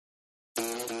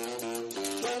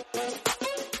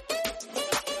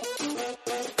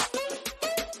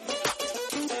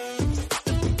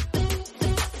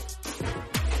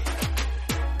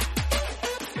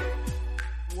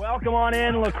Welcome on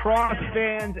in, lacrosse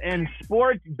fans and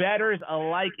sports bettors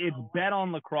alike. It's Bet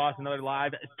on Lacrosse, another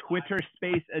live Twitter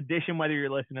Space edition. Whether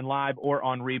you're listening live or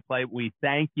on replay, we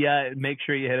thank you. Make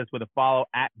sure you hit us with a follow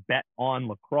at Bet on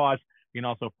Lacrosse. You can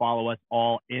also follow us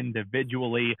all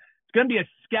individually. It's going to be a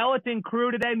skeleton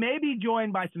crew today, maybe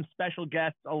joined by some special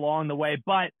guests along the way.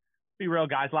 But be real,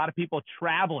 guys, a lot of people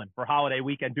traveling for holiday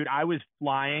weekend. Dude, I was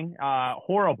flying.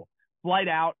 Horrible. Flight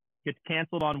out gets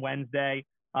canceled on Wednesday.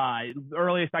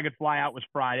 Earliest I could fly out was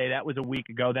Friday. That was a week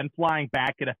ago. Then flying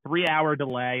back at a 3-hour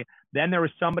delay. Then there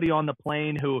was somebody on the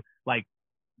plane who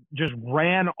just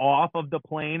ran off of the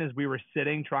plane as we were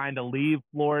sitting trying to leave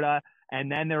Florida.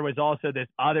 And then there was also this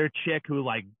other chick who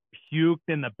puked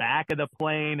in the back of the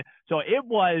plane. So it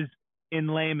was, in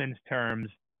layman's terms,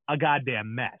 a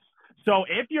goddamn mess. So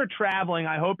if you're traveling,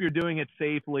 I hope you're doing it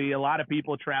safely. A lot of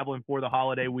people traveling for the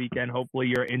holiday weekend. Hopefully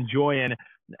you're enjoying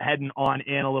heading on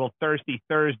in a little Thirsty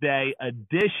Thursday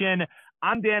edition.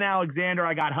 I'm Dan Alexander.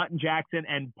 I got Hutton Jackson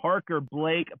and Parker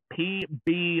Blake,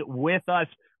 PB, with us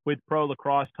with Pro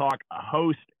Lacrosse Talk, a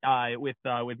host with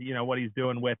what he's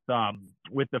doing with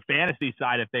the fantasy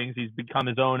side of things. He's become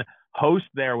his own host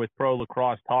there with Pro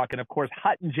Lacrosse Talk. And of course,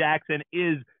 Hutton Jackson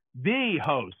is the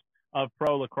host of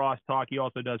Pro Lacrosse Talk. He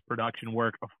also does production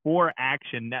work for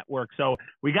Action Network. So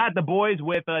we got the boys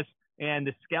with us and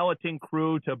the skeleton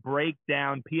crew to break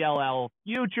down PLL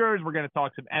futures. We're going to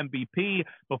talk some MVP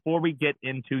before we get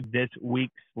into this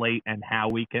week's slate and how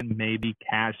we can maybe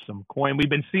cash some coin. We've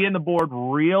been seeing the board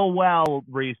real well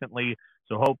recently,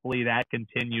 so hopefully that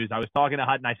continues. I was talking to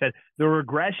Hutton. I said the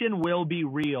regression will be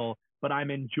real, but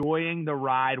I'm enjoying the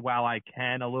ride while I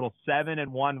can. A little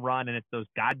 7-1 run, and it's those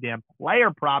goddamn player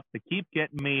props that keep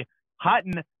getting me.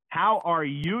 Hutton, how are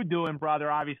you doing,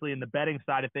 brother? Obviously in the betting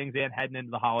side of things and heading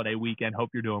into the holiday weekend.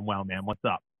 Hope you're doing well, man. What's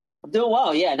up? I'm doing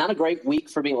well, yeah. Not a great week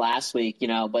for me last week,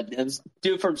 but it was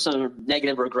due from some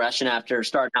negative regression after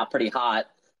starting out pretty hot.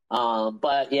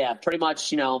 But yeah, pretty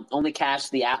much, only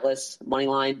cashed the Atlas money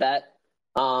line bet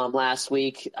last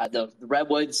week. The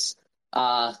Redwoods,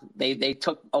 they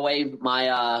took away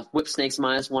my Whip Snakes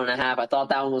 -1.5. I thought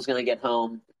that one was going to get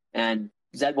home, and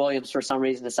Zed Williams for some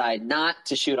reason decided not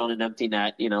to shoot on an empty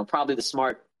net. Probably the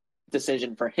smart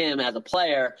decision for him as a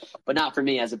player, but not for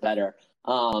me as a bettor.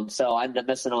 So I ended up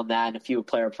missing on that and a few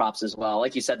player props as well.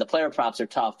 Like you said, the player props are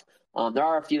tough. There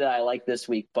are a few that I like this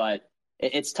week, but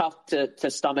it's tough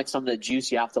to stomach some of the juice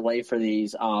you have to lay for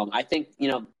these. I think,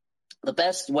 the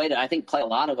best way to, play a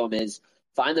lot of them is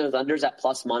find those unders at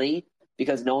plus money,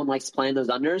 because no one likes playing those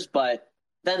unders, but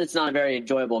then it's not a very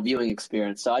enjoyable viewing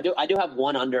experience. So I do have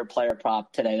one under player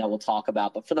prop today that we'll talk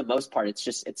about, but for the most part,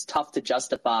 it's tough to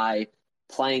justify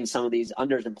playing some of these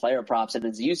unders and player props. And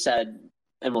as you said,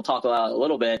 and we'll talk about it a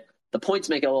little bit, the points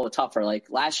make it a little tougher.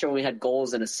 Like last year when we had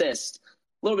goals and assists,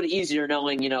 a little bit easier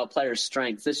knowing, players'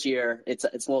 strengths. This year, it's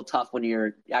a little tough when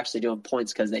you're actually doing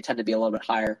points because they tend to be a little bit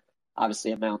higher,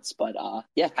 obviously, amounts. But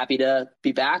happy to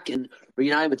be back and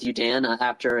reunite with you, Dan,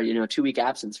 after a 2-week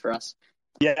absence for us.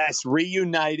 Yes,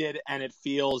 reunited, and it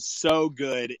feels so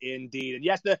good indeed. And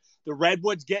yes, the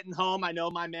Redwoods getting home. I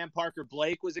know my man Parker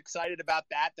Blake was excited about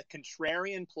that. The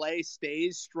contrarian play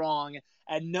stays strong.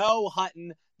 And no,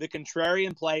 Hutton, the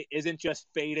contrarian play isn't just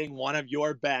fading one of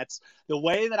your bets. The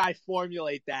way that I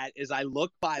formulate that is I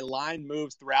look by line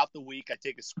moves throughout the week. I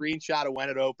take a screenshot of when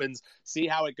it opens, see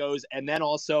how it goes, and then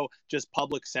also just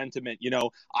public sentiment.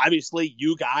 Obviously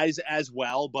you guys as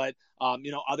well, but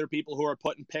other people who are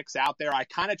putting picks out there. I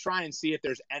kind of try and see if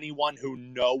there's anyone who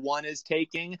no one is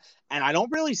taking, and I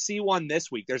don't really see one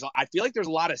this week. I feel like there's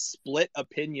a lot of split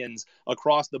opinions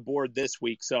across the board this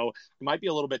week, so it might be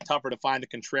a little bit tougher to find the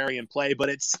contrarian play, but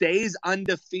it stays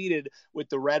undefeated with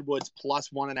the Redwoods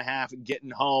 +1.5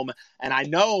 getting home. And I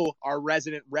know our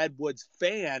resident Redwoods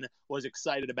fan was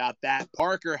excited about that.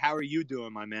 Parker, how are you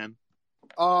doing, my man?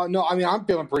 No, I'm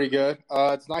feeling pretty good.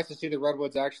 It's nice to see the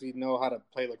Redwoods actually know how to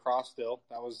play lacrosse still.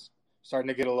 That was starting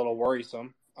to get a little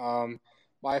worrisome.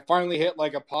 I finally hit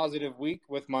a positive week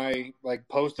with my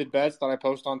posted bets that I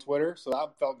post on Twitter, so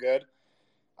that felt good.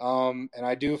 And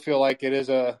I do feel like it is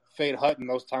a fade Hutton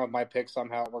most time with my picks.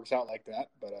 Somehow it works out like that,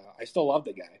 but I still love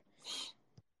the guy.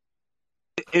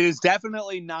 It is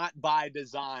definitely not by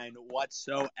design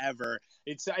whatsoever.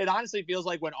 It honestly feels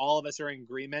like when all of us are in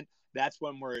agreement, that's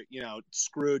when we're,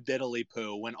 screwed diddly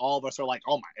poo, when all of us are like,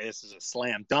 oh my, this is a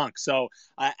slam dunk. So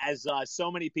as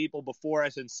so many people before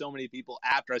us and so many people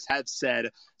after us have said,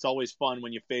 it's always fun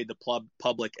when you fade the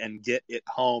public and get it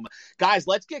home. Guys,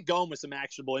 let's get going with some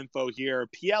actionable info here.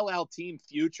 PLL team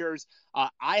futures.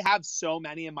 I have so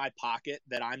many in my pocket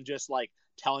that I'm just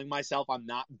telling myself I'm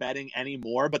not betting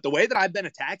anymore. But the way that I've been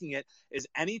attacking it is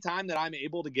anytime that I'm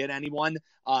able to get anyone,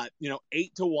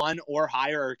 8-1 or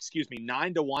higher, or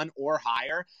 9-1 or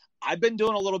higher, I've been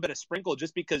doing a little bit of sprinkle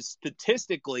just because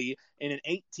statistically in an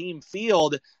 8-team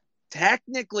field,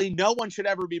 technically no one should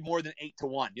ever be more than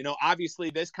 8-1. Obviously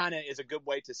this kind of is a good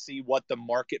way to see what the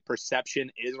market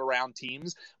perception is around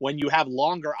teams. When you have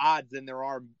longer odds than there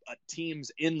are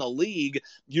teams in the league,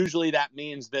 usually that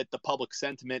means that the public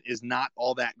sentiment is not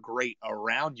all that great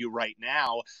around you right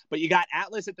now. But you got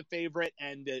Atlas at the favorite,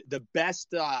 and the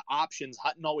best options.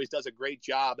 Hutton always does a great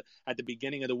job at the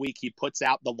beginning of the week. He puts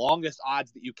out the longest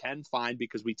odds that you can find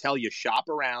because we tell you shop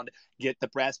around, get the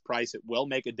best price. It will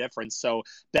make a difference. So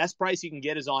best price you can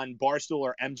get is on Barstool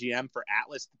or MGM for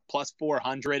Atlas, plus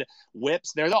 400.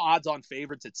 Whips, they're the odds-on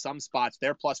favorites at some spots.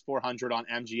 They're plus 400 on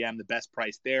MGM, the best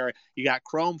price there. You got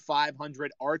Chrome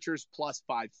 500, Archers plus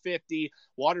 550,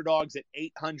 Water Dogs at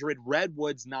 800,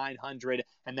 Redwoods 900,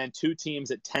 and then two teams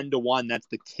at 10-1. That's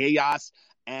the Chaos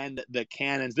and the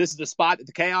Cannons. This is the spot that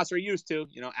the Chaos are used to,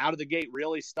 out of the gate,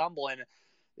 really stumbling.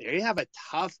 They have a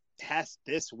tough test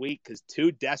this week because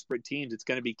two desperate teams. It's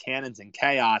going to be Cannons and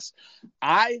Chaos.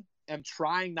 I am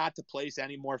trying not to place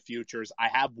any more futures. I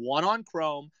have one on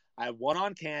Chrome. I have one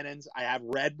on Cannons. I have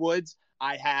Redwoods.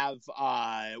 I have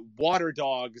Water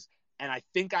Dogs. And I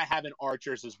think I have an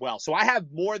Archers as well. So I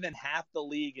have more than half the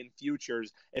league in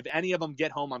futures. If any of them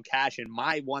get home, I'm cashing.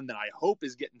 My one that I hope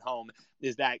is getting home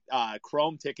is that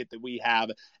Chrome ticket that we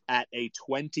have at a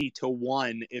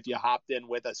 20-1 if you hopped in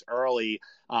with us early.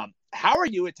 How are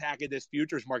you attacking this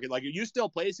futures market? Like, are you still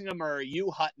placing them, or are you,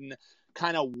 Hutton,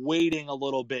 kind of waiting a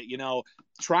little bit,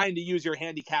 trying to use your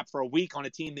handicap for a week on a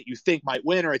team that you think might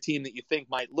win or a team that you think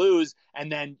might lose, and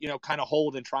then, kind of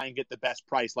hold and try and get the best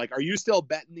price? Like, are you still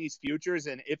betting these futures?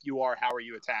 And if you are, how are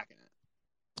you attacking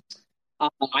it?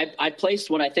 I placed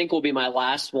what I think will be my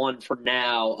last one for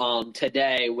now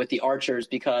today with the Archers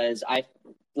because I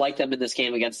like them in this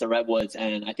game against the Redwoods,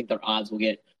 and I think their odds will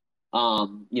get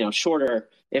shorter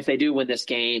if they do win this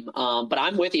game. But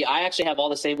I'm with you. I actually have all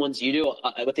the same ones you do,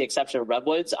 with the exception of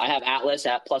Redwoods. I have Atlas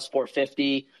at plus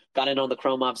 450. Got in on the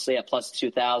Chrome, obviously, at plus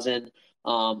 2,000.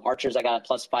 Archers, I got at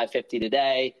plus 550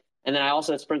 today. And then I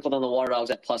also sprinkled on the Water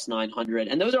Dogs at plus 900.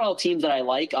 And those are all teams that I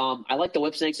like. I like the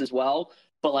Whip Snakes as well,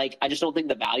 but I just don't think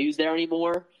the value's there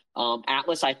anymore.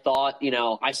 Atlas, I thought,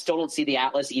 I still don't see the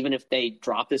Atlas, even if they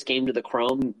drop this game to the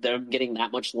Chrome, they're getting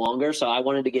that much longer. So I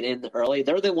wanted to get in early.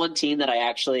 They're the one team that I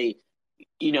actually,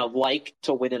 like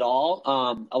to win it all,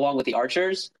 along with the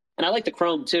Archers. And I like the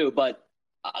Chrome too, but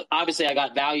obviously I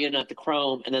got value in at the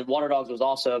Chrome, and then Water Dogs was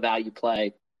also a value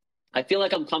play. I feel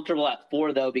like I'm comfortable at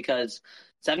 4 though, because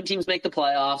 7 teams make the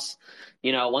playoffs.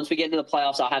 Once we get into the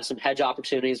playoffs, I'll have some hedge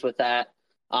opportunities with that.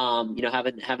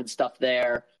 Having stuff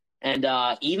there. And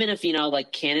even if,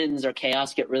 Cannons or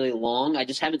Chaos get really long, I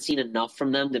just haven't seen enough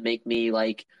from them to make me,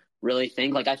 really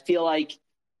think. I feel like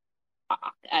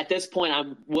at this point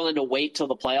I'm willing to wait till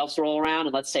the playoffs roll around,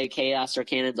 and let's say Chaos or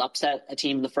Cannons upset a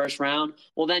team in the first round.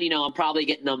 Well, then, I'm probably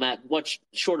getting them at much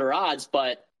shorter odds,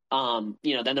 but, then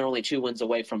they're only 2 wins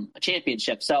away from a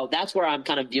championship. So that's where I'm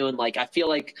kind of viewing, I feel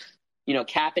like,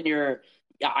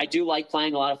 I do like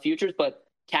playing a lot of futures, but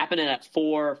capping it at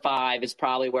 4 or 5 is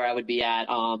probably where I would be at.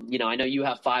 I know you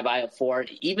have 5, I have 4.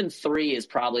 Even 3 is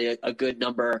probably a good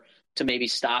number to maybe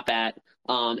stop at.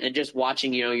 And just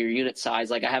watching, your unit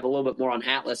size, I have a little bit more on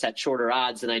Atlas at shorter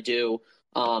odds than I do,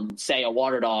 say, a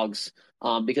Water Dogs,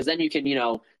 because then you can,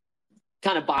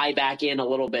 kind of buy back in a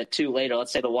little bit too later.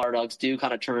 Let's say the Water Dogs do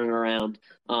kind of turn it around.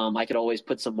 I could always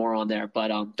put some more on there,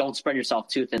 but don't spread yourself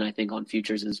too thin. I think on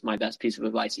futures is my best piece of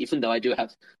advice, even though I do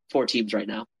have 4 teams right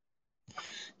now.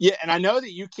 Yeah, and I know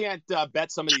that you can't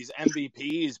bet some of these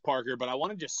MVPs, Parker, but I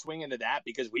want to just swing into that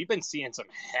because we've been seeing some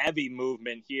heavy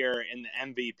movement here in the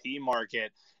MVP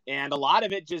market, and a lot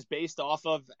of it just based off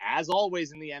of, as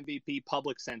always in the MVP,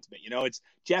 public sentiment. It's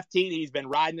Jeff Teat. He's been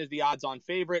riding as the odds-on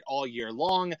favorite all year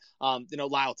long.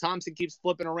 Lyle Thompson keeps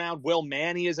flipping around. Will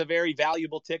Manny is a very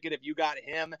valuable ticket if you got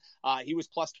him. He was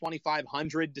plus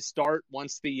 2,500 to start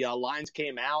once the lines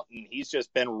came out, and he's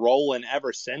just been rolling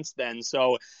ever since then.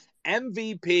 So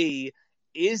MVP,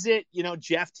 is it,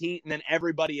 Jeff Teat and then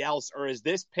everybody else, or is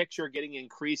this picture getting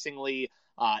increasingly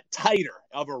tighter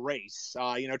of a race?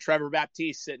 Trevor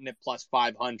Baptiste sitting at plus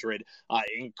 500.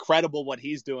 Incredible what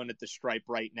he's doing at the stripe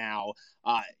right now.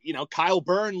 Kyle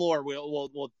Bernlohr,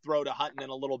 we'll throw to Hutton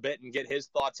in a little bit and get his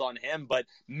thoughts on him, but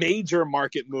major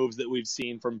market moves that we've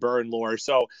seen from Bernlohr.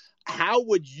 So how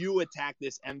would you attack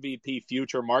this MVP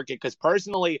future market? Because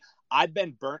personally, I've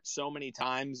been burnt so many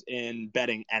times in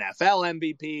betting NFL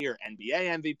MVP or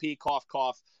NBA MVP, cough,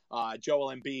 cough.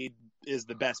 Joel Embiid is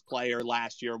the best player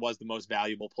last year, was the most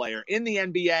valuable player in the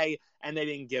NBA, and they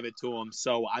didn't give it to him.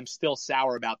 So I'm still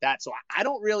sour about that. So I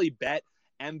don't really bet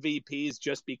MVPs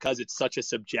just because it's such a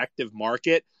subjective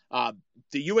market.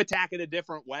 Do you attack it a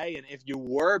different way? And if you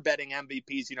were betting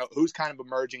MVPs, who's kind of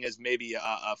emerging as maybe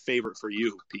a favorite for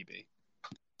you, PB?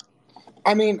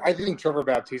 I mean, I think Trevor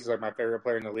Baptiste is like my favorite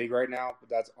player in the league right now, but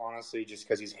that's honestly just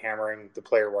because he's hammering the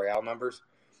player royale numbers.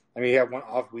 I mean, he had one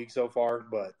off week so far,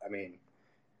 but I mean,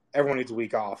 everyone needs a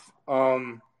week off.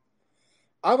 I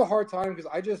have a hard time because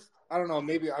I don't know,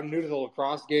 maybe I'm new to the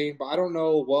lacrosse game, but I don't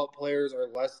know what players are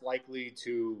less likely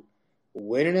to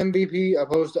win an MVP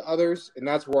opposed to others, and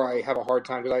that's where I have a hard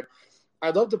time because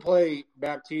I'd love to play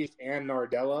Baptiste and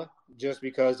Nardella just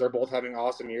because they're both having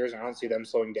awesome years, and I don't see them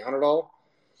slowing down at all.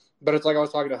 But it's like I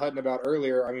was talking to Hutton about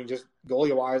earlier. I mean, just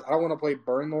goalie-wise, I don't want to play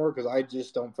Burnmore because I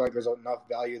just don't feel like there's enough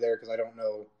value there because I don't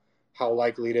know how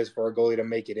likely it is for a goalie to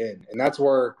make it in. And that's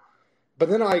where – but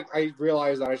then I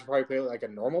realized that I should probably play like a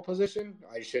normal position.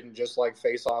 I shouldn't just like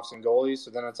face-offs and goalies.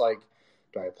 So then it's like,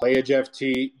 do I play a Jeff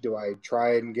Teat? Do I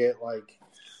try and get like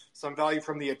some value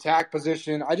from the attack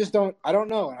position? I don't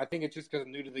know. And I think it's just because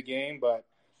I'm new to the game, but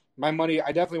 – my money,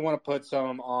 I definitely want to put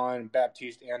some on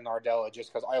Baptiste and Nardella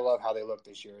just because I love how they look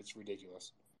this year. It's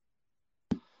ridiculous.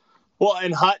 Well,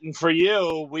 and Hutton, for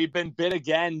you, we've been bit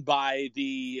again by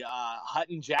the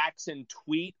Hutton Jackson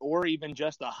tweet or even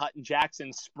just a Hutton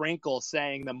Jackson sprinkle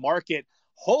saying the market,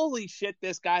 holy shit,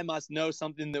 this guy must know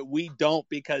something that we don't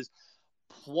because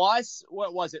plus,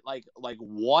 what was it, like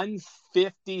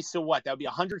 150, so what? That would be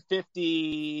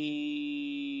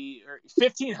 150 or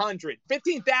 1,500,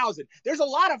 15,000. There's a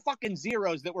lot of fucking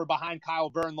zeros that were behind Kyle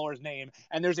Bernlohr's name,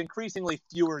 and there's increasingly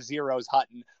fewer zeros,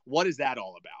 Hutton. What is that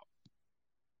all about?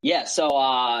 Yeah,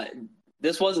 so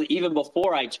this wasn't even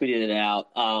before I tweeted it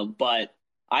out, but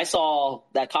I saw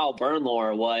that Kyle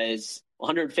Bernlohr was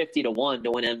 150 to 1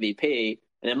 to win MVP,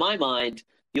 and in my mind,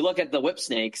 you look at the Whip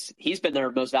Snakes, he's been their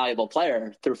most valuable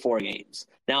player through 4 games.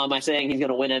 Now, am I saying he's going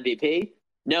to win MVP?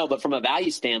 No, but from a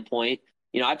value standpoint,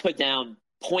 I put down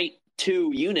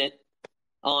 0.2 unit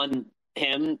on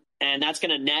him, and that's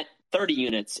going to net 30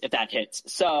 units if that hits.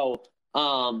 So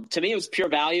to me, it was pure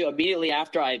value. Immediately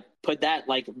after I put that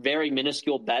very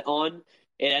minuscule bet on,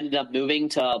 it ended up moving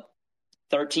to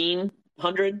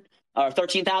 1,300 or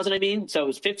 13,000. I mean, so it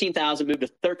was 15,000 moved to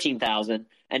 13,000,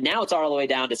 and now it's all the way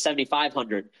down to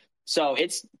 7,500. So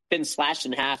it's been slashed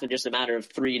in half in just a matter of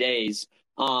 3 days.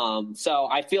 So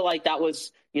I feel like that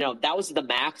was the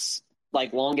max,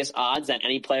 longest odds that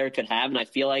any player could have, and I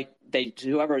feel like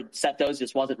whoever set those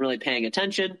just wasn't really paying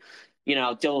attention.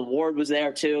 Dylan Ward was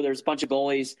there too. There's a bunch of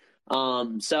goalies.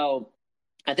 So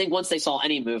I think once they saw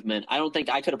any movement, I don't think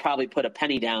I could have probably put a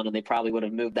penny down and they probably would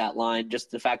have moved that line.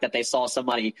 Just the fact that they saw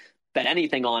somebody bet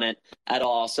anything on it at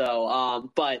all.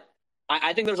 So, but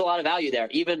I think there's a lot of value there,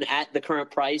 even at the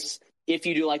current price, if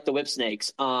you do like the Whip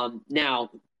Snakes. Now,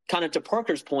 kind of to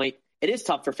Parker's point, it is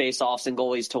tough for faceoffs and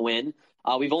goalies to win.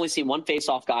 We've only seen one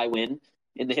faceoff guy win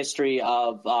in the history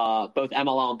of both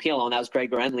MLL and PLL, and that was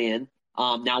Greg Gurenlian.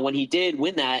 Now, when he did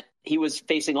win that, he was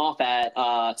facing off at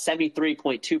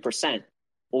 73.2%.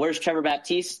 Well, where's Trevor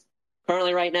Baptiste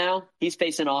currently right now? He's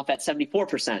facing off at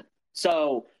 74%.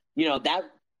 So, that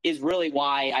is really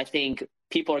why I think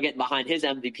people are getting behind his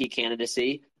MVP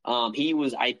candidacy.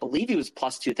 I believe he was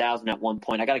plus 2,000 at one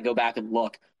point. I got to go back and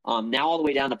look. Now all the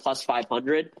way down to plus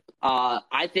 500.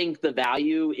 I think the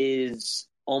value is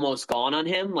almost gone on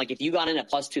him. If you got in at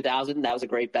plus 2,000, that was a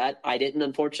great bet. I didn't,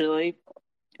 unfortunately.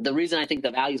 The reason I think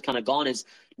the value is kind of gone is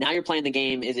now you're playing the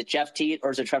game. Is it Jeff Teat or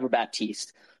is it Trevor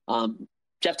Baptiste?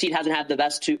 Jeff Teat hasn't had the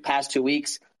best past 2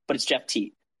 weeks, but it's Jeff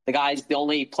Teat. The guy's the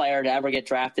only player to ever get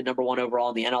drafted number 1 overall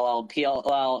in the NLL and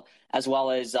PLL, as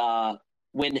well as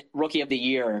win Rookie of the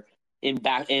Year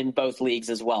in both leagues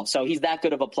as well. So he's that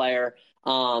good of a player.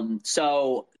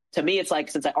 So to me, it's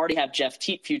since I already have Jeff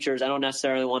Teat futures, I don't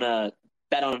necessarily want to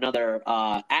bet on another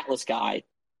Atlas guy.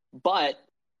 But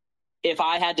if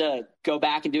I had to go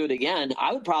back and do it again,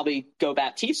 I would probably go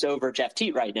Baptiste over Jeff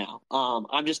Teat right now.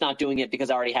 I'm just not doing it because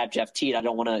I already have Jeff Teat. I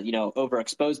don't want to,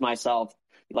 overexpose myself.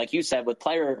 Like you said, with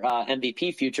player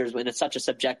MVP futures, when it's such a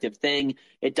subjective thing,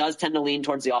 it does tend to lean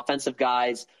towards the offensive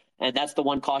guys. And that's the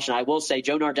one caution I will say.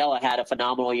 Joe Nardella had a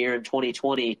phenomenal year in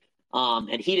 2020,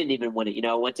 and he didn't even win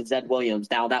it. Went to Zed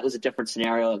Williams. Now, that was a different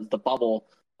scenario. It was the bubble.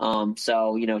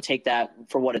 So, take that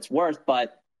for what it's worth.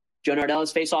 But Joe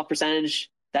Nardella's face-off percentage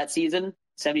that season,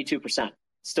 72%.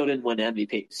 Still didn't win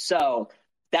MVP. So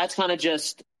that's kind of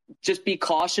just be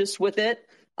cautious with it.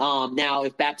 Now,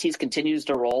 if Baptiste continues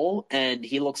to roll and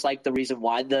he looks like the reason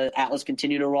why the Atlas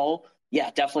continue to roll, yeah,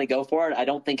 definitely go for it. I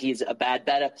don't think he's a bad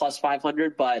bet at plus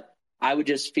 500, but I would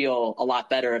just feel a lot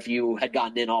better if you had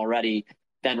gotten in already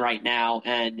than right now.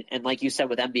 And like you said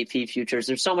with MVP futures,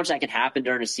 there's so much that can happen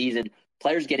during a season.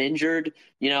 Players get injured,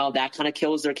 that kind of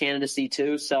kills their candidacy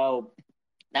too. So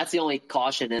that's the only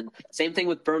caution. And same thing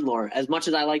with Bernlohr. As much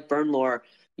as I like Bernlohr,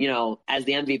 as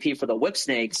the MVP for the Whip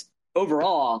Snakes,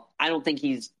 overall, I don't think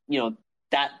he's,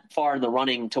 that far in the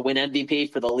running to win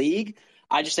MVP for the league.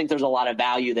 I just think there's a lot of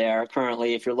value there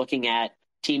currently if you're looking at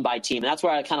team by team. And that's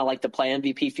where I kind of like to play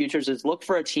MVP futures is look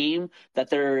for a team that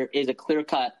there is a clear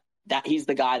cut that he's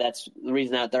the guy that's the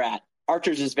reason that they're at.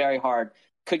 Archers is very hard.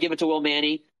 Could give it to Will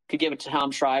Manny, could give it to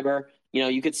Tom Schreiber.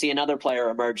 You could see another player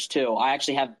emerge too. I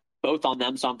actually have both on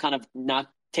them, so I'm kind of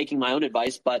not taking my own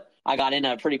advice, but I got in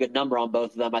at a pretty good number on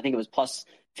both of them. I think it was plus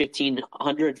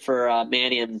 1,500 for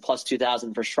Manny and plus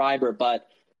 2,000 for Schreiber. But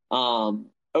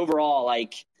overall,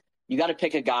 you got to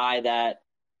pick a guy that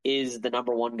is the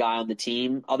number one guy on the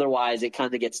team. Otherwise, it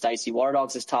kind of gets dicey. Water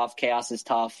Dogs is tough. Chaos is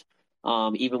tough.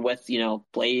 Even with,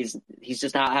 Blaze, he's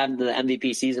just not having the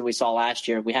MVP season we saw last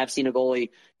year. We have seen a goalie,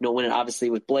 win it obviously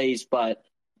with Blaze, but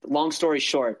long story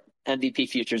short, MVP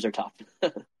futures are tough.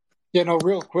 Yeah, no,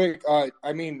 real quick.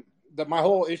 My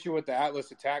whole issue with the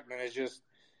Atlas attackman is just,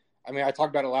 I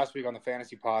talked about it last week on the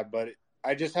fantasy pod, but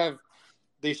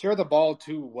they share the ball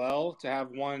too well to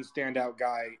have one standout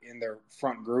guy in their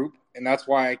front group. And that's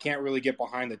why I can't really get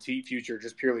behind the T future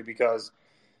just purely because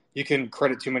you can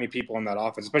credit too many people in that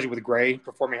offense, especially with Gray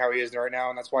performing how he is right now.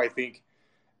 And that's why I think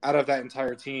out of that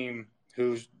entire team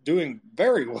who's doing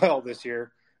very well this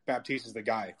year, Baptiste is the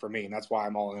guy for me. And that's why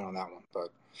I'm all in on that one. But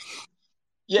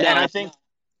yeah, and I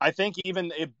think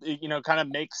even it kind of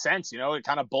makes sense. It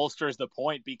kind of bolsters the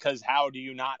point because how do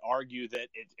you not argue that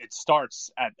it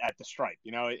starts at the stripe,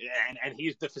 and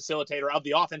he's the facilitator of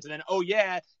the offense. And then,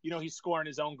 he's scoring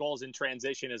his own goals in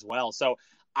transition as well. So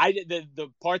the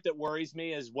part that worries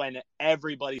me is when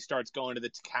everybody starts going to the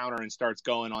counter and starts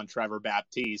going on Trevor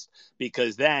Baptiste,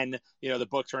 because then, the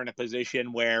books are in a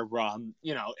position where, I'm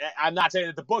not saying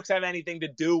that the books have anything to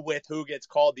do with who gets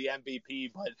called the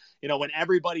MVP, but, when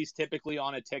everybody's typically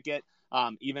on a ticket,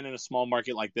 even in a small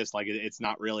market like this, it's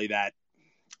not really that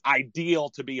ideal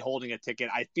to be holding a ticket.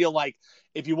 I feel like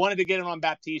if you wanted to get in on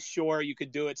Baptiste, sure, you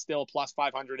could do it still. Plus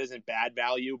 500 isn't bad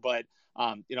value, but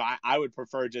I would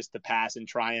prefer just to pass and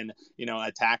try and,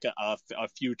 attack a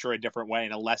future a different way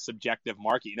in a less subjective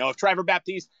market. If Trevor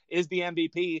Baptiste is the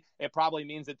MVP, it probably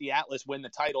means that the Atlas win the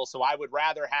title. So I would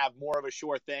rather have more of a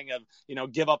sure thing of,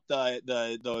 give up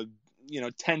the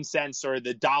 10 cents or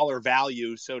the dollar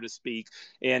value, so to speak,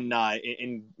 in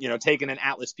taking an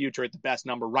Atlas future at the best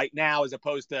number right now, as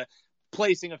opposed to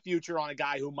placing a future on a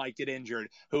guy who might get injured,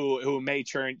 who may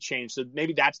change. So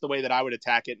maybe that's the way that I would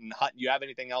attack it. And Hutton, you have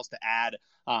anything else to add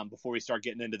before we start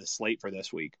getting into the slate for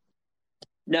this week?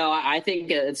 No, I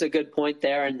think it's a good point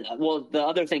there. And the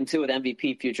other thing too with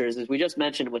MVP futures is we just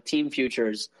mentioned with team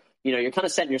futures, you're kind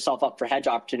of setting yourself up for hedge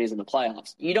opportunities in the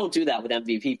playoffs. You don't do that with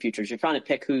MVP futures. You're trying to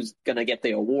pick who's going to get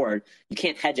the award. You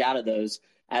can't hedge out of those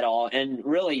at all. And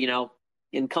really,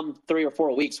 in come 3 or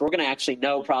 4 weeks, we're going to actually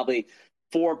know probably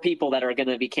 4 people that are going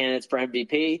to be candidates for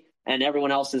MVP, and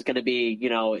everyone else is going to be,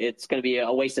 it's going to be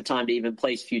a waste of time to even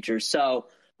place futures. So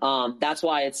that's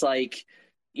why it's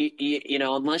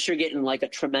unless you're getting a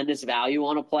tremendous value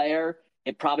on a player,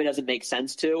 it probably doesn't make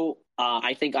sense to.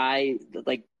 I think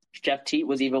Jeff Teat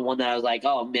was even one that I was like,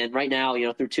 oh man, right now,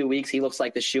 through 2 weeks, he looks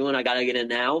like the shoe and I got to get in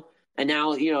now. And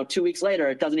now, 2 weeks later,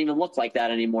 it doesn't even look like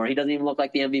that anymore. He doesn't even look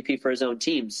like the MVP for his own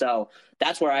team. So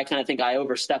that's where I kind of think I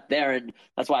overstepped there. And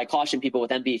that's why I caution people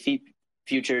with MVP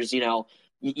futures, you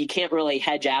can't really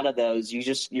hedge out of those.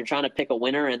 You're trying to pick a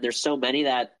winner, and there's so many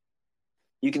that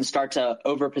you can start to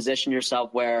over-position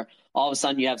yourself where all of a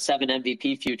sudden you have 7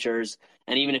 MVP futures.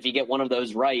 And even if you get one of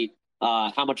those right,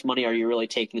 how much money are you really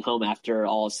taking home after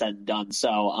all is said and done?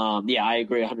 So, I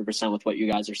agree 100% with what you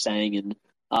guys are saying. And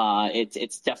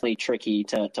it's definitely tricky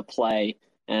to play.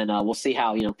 And we'll see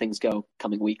how, things go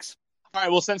coming weeks. All right,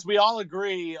 well, since we all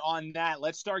agree on that,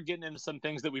 let's start getting into some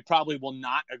things that we probably will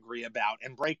not agree about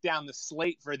and break down the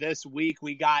slate for this week.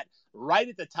 We got right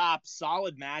at the top,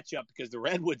 solid matchup because the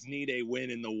Redwoods need a win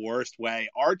in the worst way.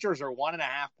 Archers are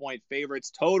 1.5-point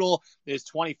favorites. Total is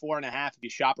 24.5. If you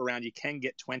shop around, you can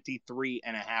get 23.5.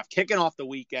 Kicking off the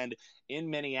weekend in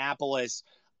Minneapolis.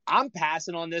 I'm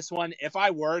passing on this one. If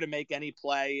I were to make any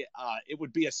play, it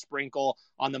would be a sprinkle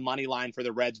on the money line for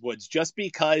the Redwoods, just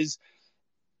because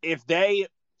if they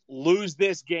lose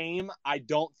this game, I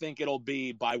don't think it'll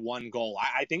be by 1 goal.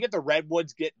 I think if the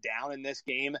Redwoods get down in this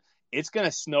game, it's going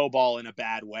to snowball in a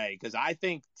bad way, because I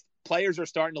think players are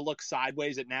starting to look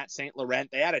sideways at Nat St. Laurent.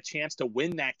 They had a chance to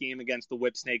win that game against the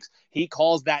Whip Snakes. He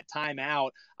calls that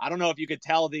timeout. I don't know if you could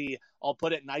tell I'll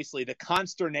put it nicely, the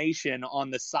consternation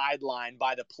on the sideline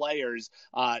by the players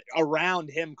around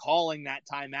him calling that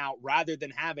timeout rather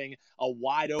than having a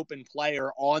wide open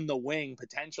player on the wing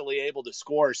potentially able to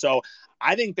score. So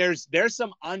I think there's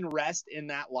some unrest in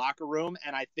that locker room.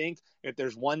 And I think if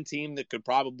there's one team that could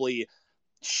probably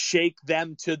shake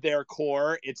them to their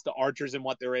core, it's the Archers and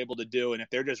what they're able to do. And if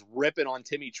they're just ripping on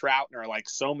Timmy Troutner like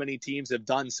so many teams have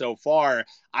done so far,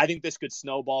 I think this could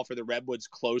snowball for the Redwoods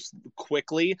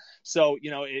quickly. So,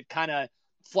 it kind of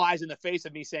flies in the face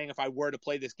of me saying if I were to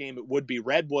play this game, it would be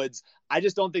Redwoods. I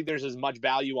just don't think there's as much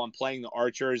value on playing the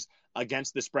Archers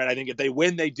against the spread. I think if they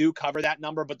win, they do cover that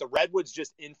number, but the Redwoods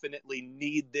just infinitely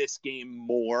need this game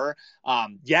more.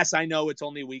 Yes, I know it's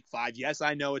only week 5. Yes,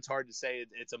 I know it's hard to say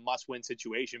it's a must-win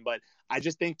situation, but I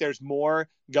just think there's more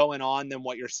going on than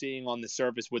what you're seeing on the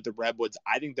surface with the Redwoods.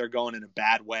 I think they're going in a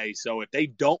bad way. So if they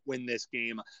don't win this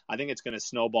game, I think it's going to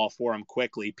snowball for them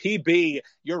quickly. PB,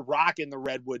 you're rocking the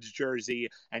Redwoods jersey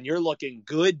and you're looking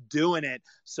good doing it.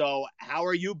 So how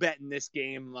are you betting this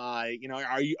game? Are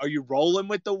you rolling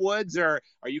with the Woods? Or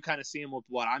are you kind of seeing with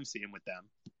what I'm seeing with them?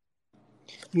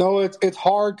 No, it's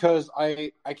hard because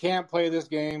I can't play this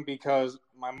game because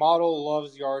my model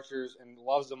loves the Archers and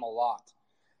loves them a lot.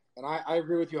 And I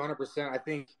agree with you 100%. I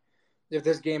think if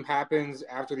this game happens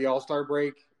after the All-Star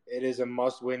break, it is a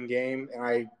must-win game. And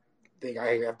I think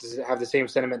I have to have the same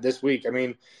sentiment this week. I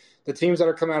mean, the teams that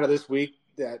are coming out of this week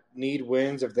that need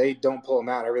wins, if they don't pull them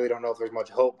out, I really don't know if there's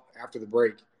much hope after the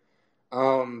break.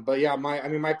 But yeah,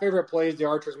 my favorite play is the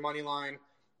Archers money line.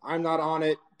 I'm not on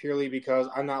it purely because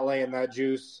I'm not laying that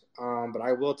juice. But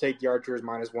I will take the Archers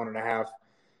minus 1.5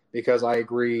 because I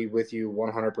agree with you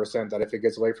 100% that if it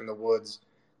gets away from the Woods,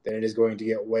 then it is going to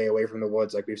get way away from the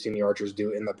Woods like we've seen the Archers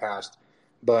do in the past.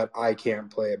 But I can't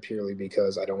play it purely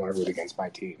because I don't want to root against my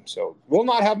team. So will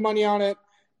not have money on it.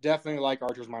 Definitely like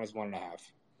Archers minus 1.5.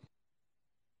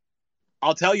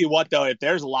 I'll tell you what, though, if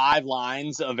there's live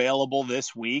lines available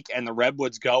this week and the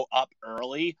Redwoods go up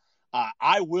early,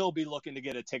 I will be looking to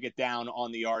get a ticket down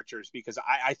on the Archers because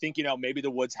I think, maybe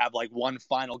the Woods have like one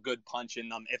final good punch in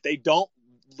them. If they don't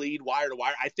lead wire to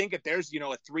wire, I think if there's, a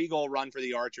 3-goal run for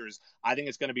the Archers, I think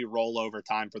it's going to be rollover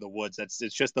time for the Woods. It's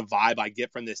just the vibe I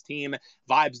get from this team.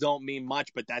 Vibes don't mean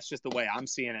much, but that's just the way I'm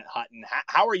seeing it, Hutton.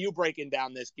 How are you breaking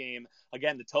down this game?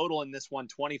 Again, the total in this one,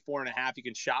 24.5. You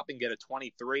can shop and get a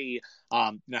 23.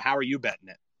 How are you betting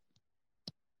it?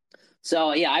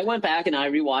 So, yeah, I went back and I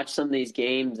rewatched some of these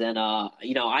games, and,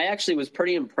 I actually was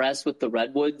pretty impressed with the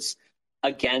Redwoods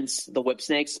against the Whip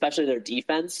Snakes, especially their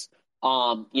defense.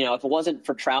 If it wasn't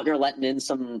for Troutner letting in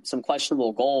some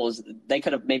questionable goals, they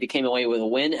could have maybe came away with a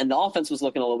win, and the offense was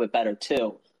looking a little bit better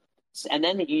too. And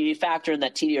then you factor in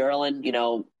that TD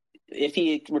Ierlan, if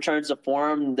he returns to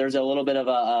form, there's a little bit of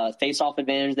a face-off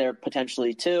advantage there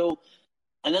potentially too.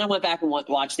 And then I went back and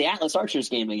watched the Atlas Archers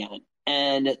game again.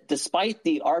 And despite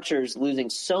the Archers losing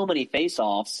so many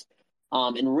face-offs,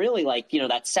 and really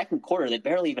that second quarter, they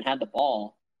barely even had the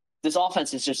ball, this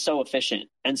offense is just so efficient.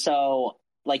 And so,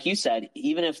 like you said,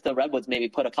 even if the Redwoods maybe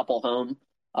put a couple home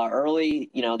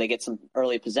early, they get some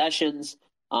early possessions,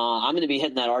 I'm going to be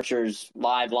hitting that Archers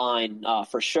live line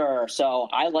for sure. So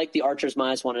I like the Archers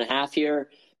minus 1.5 here.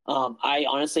 I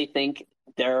honestly think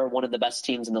they're one of the best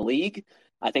teams in the league.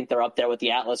 I think they're up there with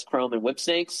the Atlas, Chrome, and Whip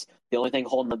Snakes. The only thing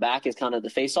holding them back is kind of the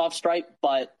face-off stripe.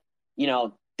 But,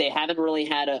 they haven't really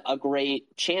had a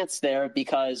great chance there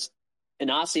because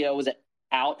Inacio was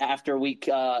out after week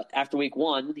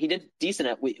 1. He did decent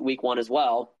at week 1 as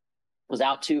well. Was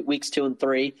out weeks 2 and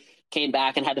 3. Came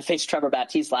back and had to face Trevor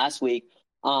Baptiste last week.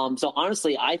 So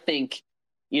honestly, I think,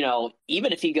 even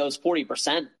if he goes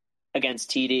 40% against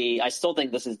TD, I still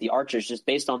think this is the Archers just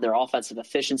based on their offensive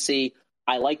efficiency.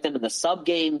 I like them in the sub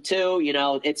game too.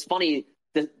 It's funny,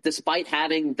 despite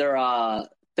having their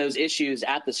those issues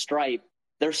at the stripe,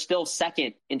 they're still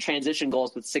second in transition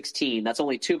goals with 16. That's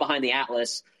only 2 behind the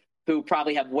Atlas, who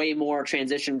probably have way more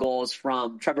transition goals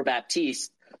from Trevor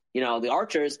Baptiste. The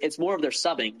Archers, it's more of their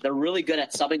subbing. They're really good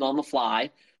at subbing on the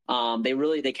fly.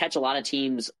 They catch a lot of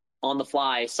teams on the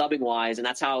fly, subbing wise, and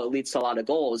that's how it leads to a lot of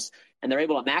goals. And they're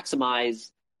able to maximize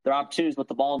their opportunities with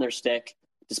the ball in their stick,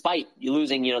 despite you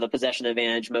losing, the possession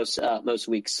advantage most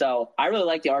weeks. So I really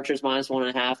like the Archers minus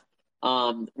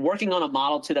 1.5. Working on a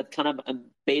model too that's kind of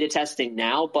beta testing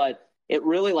now, but it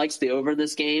really likes the over in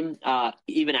this game,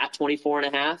 even at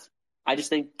 24.5. I just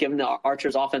think given the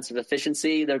Archers' offensive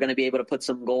efficiency, they're going to be able to put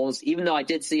some goals. Even though I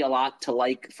did see a lot to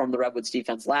like from the Redwoods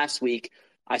defense last week,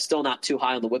 I'm still not too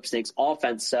high on the Whip Snakes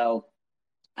offense. So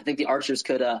I think the Archers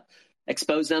could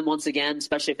expose them once again,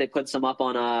 especially if they put some up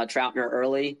on Troutner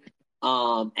early.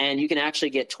 And you can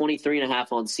actually get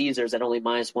 23.5 on Caesars at only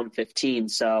minus 115.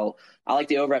 So I like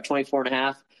the over at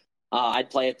 24.5. I'd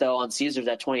play it, though, on Caesars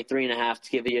at 23.5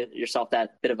 to give yourself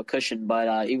that bit of a cushion.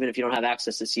 But even if you don't have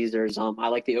access to Caesars, I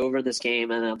like the over in this game,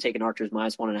 and I'm taking Archers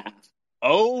minus 1.5.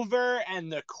 Over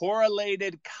and the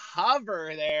correlated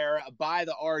cover there by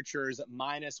the Archers,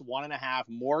 minus 1.5.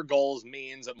 More goals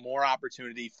means more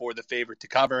opportunity for the favorite to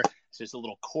cover. It's just a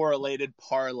little correlated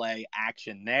parlay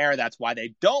action there. That's why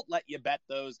they don't let you bet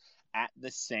those at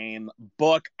the same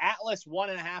book. Atlas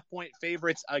 1.5 point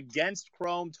favorites against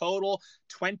Chrome, total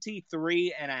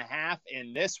 23.5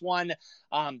 in this one.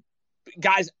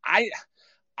 Guys,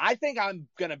 I think I'm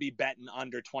going to be betting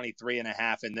under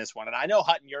 23.5 in this one. And I know,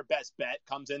 Hutton, your best bet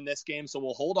comes in this game, so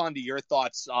we'll hold on to your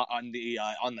thoughts on the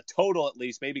total at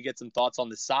least, maybe get some thoughts on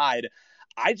the side.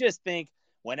 I just think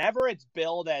whenever it's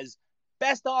billed as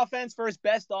best offense versus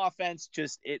best offense,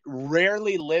 it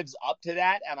rarely lives up to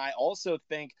that. And I also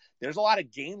think there's a lot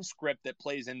of game script that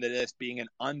plays into this being an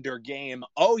under game.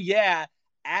 Oh, yeah.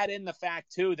 Add in the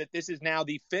fact, too, that this is now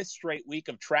the 5th straight week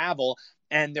of travel,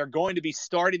 and they're going to be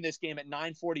starting this game at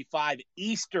 9:45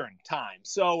 Eastern time.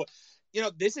 So,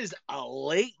 this is a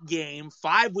late game,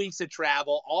 5 weeks of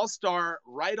travel, all-star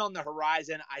right on the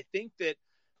horizon. I think that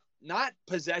not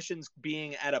possessions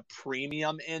being at a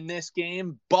premium in this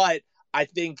game, but I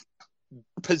think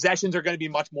possessions are going to be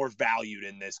much more valued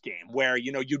in this game where,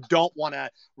 you don't want to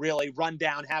really run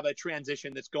down, have a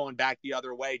transition that's going back the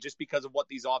other way just because of what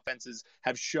these offenses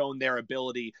have shown their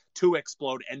ability to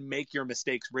explode and make your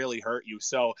mistakes really hurt you.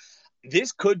 So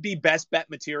this could be best bet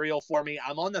material for me.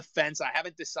 I'm on the fence. I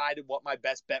haven't decided what my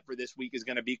best bet for this week is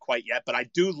going to be quite yet, but I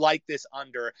do like this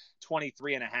under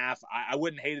 23.5. I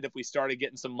wouldn't hate it if we started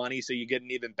getting some money so you get an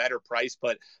even better price,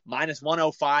 but minus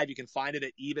 105, you can find it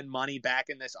at even money back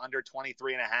in this under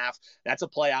 23.5. That's a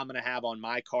play I'm going to have on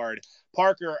my card.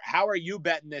 Parker, how are you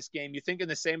betting this game? You thinking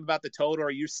the same about the total, or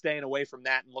are you staying away from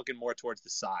that and looking more towards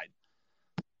the side?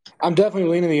 I'm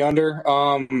definitely leaning the under.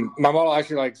 My model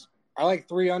actually I like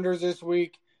 3 unders this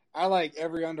week. I like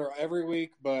every under every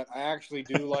week, but I actually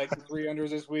do like the 3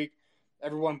 unders this week.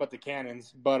 Everyone but the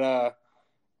Cannons. But I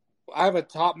have a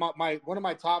one of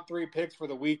my top 3 picks for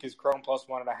the week is Chrome plus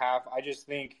 1.5. I just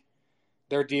think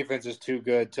their defense is too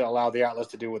good to allow the Atlas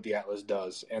to do what the Atlas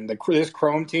does. And this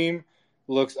Chrome team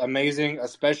looks amazing,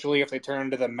 especially if they turn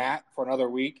into the mat for another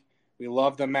week. We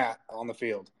love the mat on the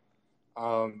field.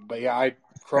 But yeah,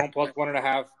 Chrome plus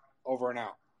 1.5 over and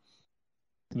out.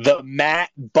 The Matt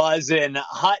buzzin'.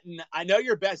 Hutton, I know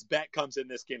your best bet comes in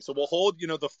this game, so we'll hold,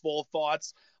 the full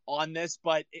thoughts on this.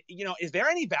 But, is there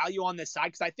any value on this side?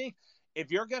 Because I think if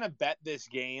you're going to bet this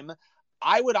game,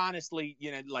 I would honestly,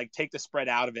 take the spread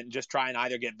out of it and just try and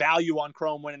either get value on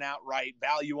Chrome winning outright,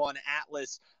 value on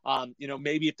Atlas.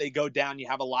 Maybe if they go down, you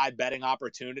have a live betting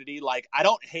opportunity. I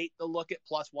don't hate the look at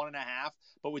plus 1.5,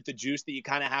 but with the juice that you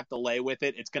kind of have to lay with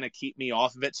it, it's going to keep me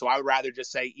off of it. So I would rather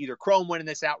just say either Chrome winning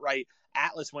this outright,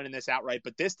 Atlas winning this outright.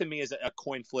 But this to me is a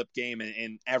coin flip game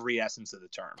in every essence of the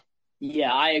term.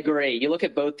 Yeah, I agree. You look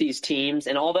at both these teams,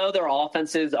 and although their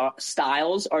offensive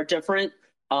styles are different,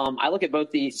 I look at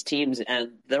both these teams,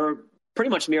 and they're pretty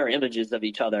much mirror images of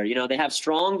each other. They have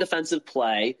strong defensive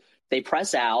play. They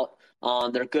press out.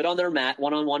 They're good on their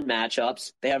one-on-one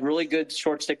matchups. They have really good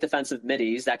short-stick defensive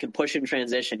middies that can push in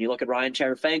transition. You look at Ryan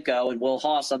Cherefenko and Will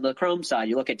Haas on the Chrome side.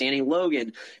 You look at Danny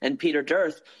Logan and Peter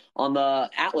Dirth on the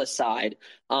Atlas side.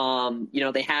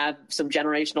 They have some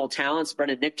generational talents.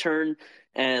 Brendan Nichtern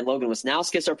and Logan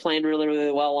Wisnauskas are playing really,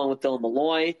 really well along with Dylan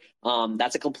Malloy.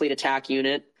 That's a complete attack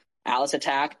unit. Atlas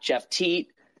attack, Jeff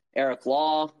Teat, Eric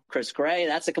Law, Chris Gray.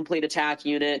 That's a complete attack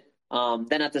unit.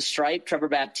 Then at the stripe, Trevor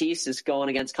Baptiste is going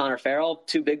against Connor Farrell.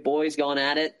 2 big boys going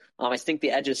at it. I think the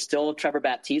edge is still Trevor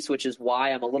Baptiste, which is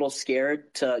why I'm a little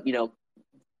scared to,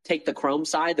 take the Chrome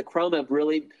side. The Chrome have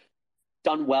really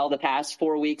done well the past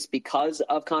 4 weeks because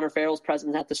of Connor Farrell's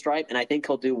presence at the stripe, and I think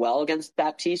he'll do well against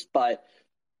Baptiste, but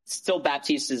still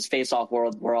Baptiste's face-off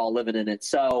world, we're all living in it.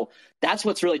 So that's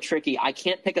what's really tricky. I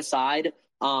can't pick a side.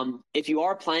 If you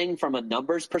are playing from a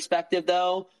numbers perspective,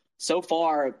 though, so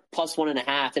far, plus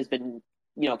 1.5 has been,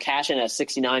 cashing at a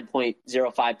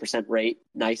 69.05% rate.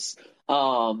 Nice.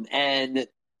 And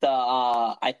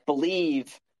I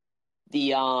believe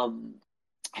I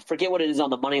forget what it is on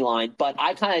the money line, but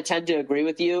I kind of tend to agree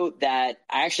with you that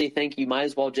I actually think you might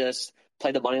as well just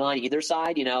play the money line either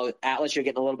side. Atlas, you're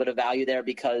getting a little bit of value there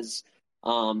because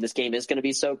this game is going to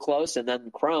be so close. And then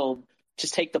Chrome,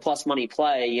 just take the plus money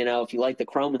play, if you like the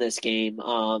Chrome in this game,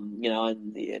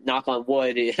 and knock on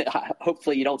wood,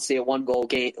 hopefully you don't see a 1-goal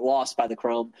game lost by the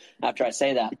Chrome after I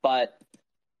say that. But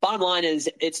Bottom line is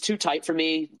it's too tight for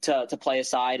me to play a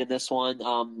side in this one.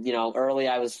 Early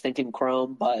I was thinking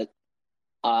Chrome, but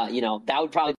that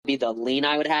would probably be the lean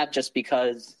I would have just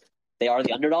because they are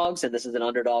the underdogs and this is an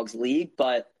underdogs league,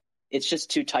 but it's just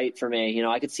too tight for me.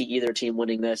 I could see either team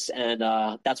winning this, and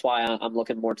that's why I'm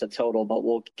looking more to the total, but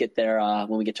we'll get there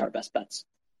when we get to our best bets.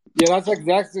 Yeah,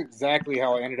 that's exactly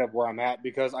how I ended up where I'm at,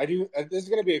 because this is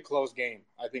going to be a close game,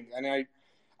 I think. And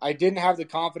I didn't have the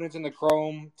confidence in the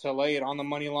Chrome to lay it on the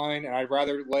money line, and I'd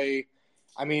rather lay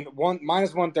 –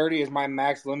 minus 130 is my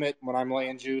max limit when I'm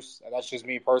laying juice. That's just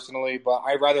me personally. But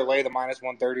I'd rather lay the minus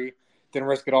 130 than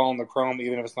risk it all in the Chrome,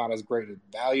 even if it's not as great a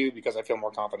value, because I feel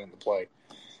more confident in the play.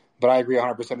 But I agree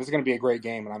 100%. This is going to be a great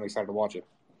game, and I'm excited to watch it.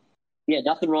 Yeah,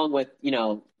 nothing wrong with,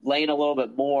 laying a little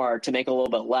bit more to make a little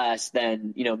bit less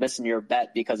than, missing your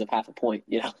bet because of half a point,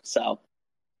 so.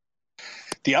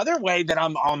 The other way that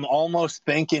I'm almost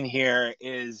thinking here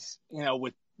is,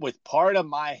 with part of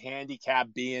my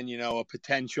handicap being, a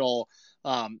potential,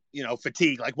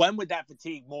 fatigue. Like, when would that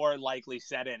fatigue more likely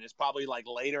set in? It's probably like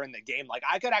later in the game. Like,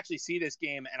 I could actually see this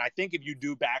game, and I think if you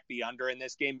do back the under in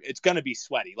this game, it's going to be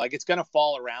sweaty. Like, it's going to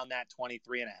fall around that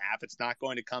 23.5. It's not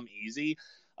going to come easy.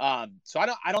 So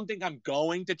I don't think I'm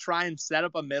going to try and set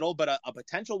up a middle, but a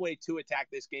potential way to attack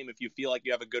this game, if you feel like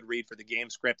you have a good read for the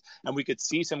game script and we could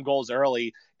see some goals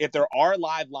early, if there are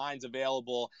live lines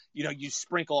available, you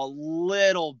sprinkle a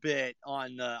little bit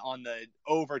on the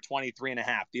over 23.5.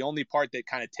 The only part that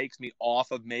kind of takes me off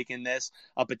of making this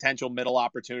a potential middle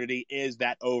opportunity is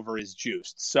that over is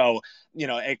juiced. So,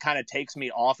 it kind of takes me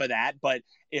off of that. But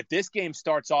if this game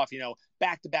starts off,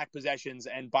 back-to-back possessions,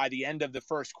 and by the end of the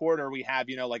first quarter we have,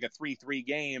 like a 3-3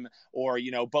 game, or,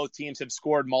 both teams have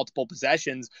scored multiple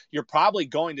possessions, you're probably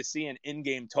going to see an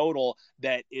in-game total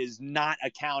that is not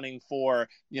accounting for,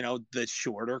 the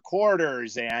shorter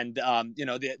quarters and,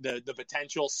 the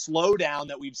potential slowdown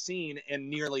that we've seen in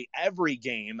nearly every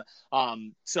game.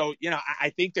 So,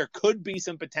 I think there could be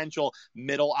some potential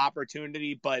middle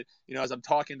opportunity, but, as I'm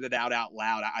talking it out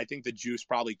loud, I think the juice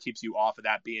probably keeps you off of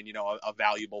that being, a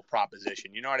valuable proposition.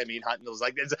 You know what I mean? Hunting those,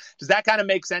 like, does that kind of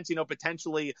make sense?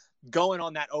 Potentially going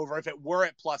on that over, if it were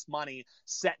at plus money,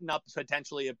 setting up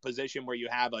potentially a position where you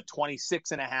have a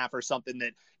 26.5 or something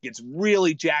that gets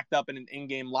really jacked up in an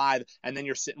in-game live, and then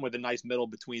you're sitting with a nice middle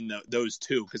between those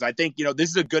two. Because I think, this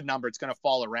is a good number. It's going to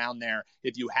fall around there.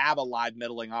 If you have a live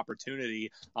middling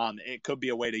opportunity, it could be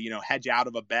a way to, hedge out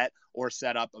of a bet or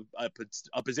set up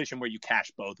a position where you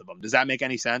cash both of them. Does that make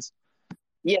any sense?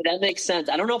 Yeah, that makes sense.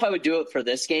 I don't know if I would do it for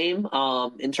this game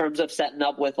in terms of setting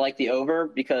up with like the over,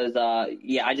 because I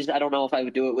don't know if I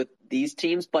would do it with these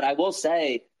teams. But I will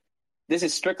say this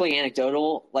is strictly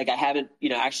anecdotal. Like, I haven't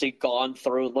actually gone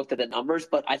through and looked at the numbers,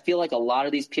 but I feel like a lot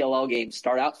of these PLL games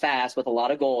start out fast with a lot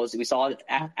of goals. We saw it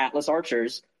at Atlas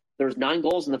Archers. There was 9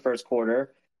 goals in the first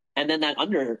quarter, and then that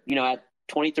under at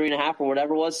 23.5 or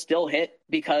whatever it was still hit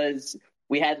because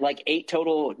we had like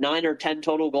 9 or 10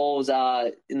 total goals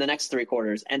in the next 3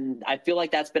 quarters. And I feel like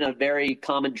that's been a very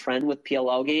common trend with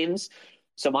PLL games.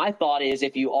 So my thought is,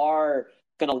 if you are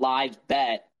going to live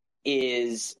bet,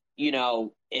 is,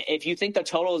 if you think the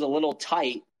total is a little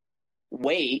tight,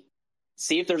 wait,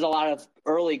 see if there's a lot of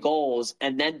early goals,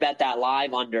 and then bet that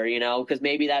live under, because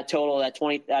maybe that total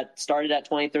that started at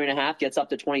 23.5 gets up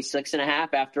to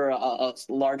 26.5 after a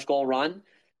large goal run.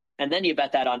 And then you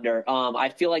bet that under. I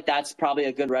feel like that's probably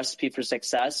a good recipe for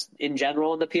success in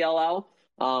general in the PLL.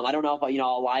 I don't know if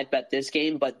I'll live bet this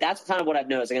game, but that's kind of what I've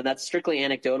noticed. Again, that's strictly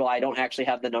anecdotal. I don't actually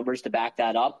have the numbers to back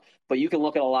that up. But you can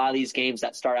look at a lot of these games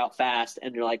that start out fast,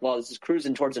 and you're like, well, this is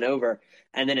cruising towards an over,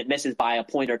 and then it misses by a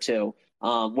point or two.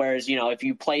 Whereas, if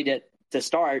you played it to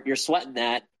start, you're sweating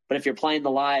that. But if you're playing the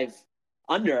live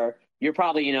under, you're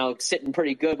probably, sitting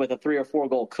pretty good with a 3 or 4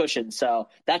 goal cushion. So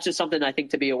that's just something I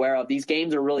think to be aware of. These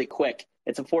games are really quick.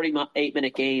 It's a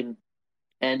 48-minute game.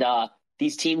 And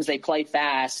these teams, they play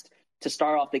fast to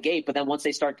start off the gate. But then once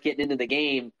they start getting into the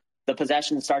game, the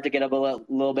possessions start to get a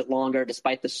little bit longer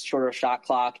despite the shorter shot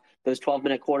clock. Those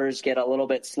 12-minute quarters get a little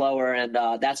bit slower. And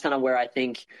that's kind of where I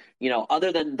think,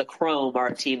 other than the Chrome are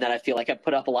a team that I feel like have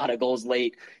put up a lot of goals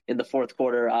late in the fourth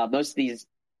quarter. Most of these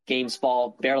games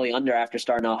fall barely under after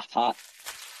starting off hot.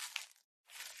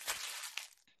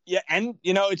 Yeah, and,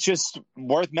 it's just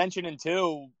worth mentioning,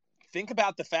 too, think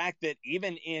about the fact that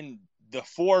even in the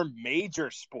 4 major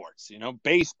sports,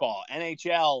 baseball,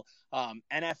 NHL,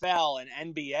 NFL,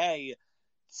 and NBA,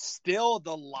 still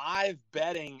the live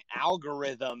betting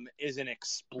algorithm is an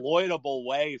exploitable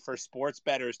way for sports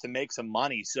bettors to make some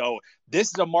money. So this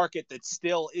is a market that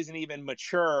still isn't even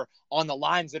mature on the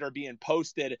lines that are being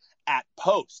posted at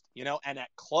post, and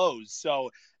at close. So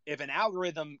if an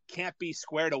algorithm can't be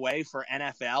squared away for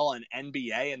NFL and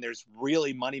NBA and there's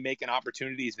really money-making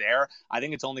opportunities there, I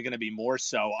think it's only going to be more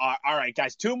so. All right,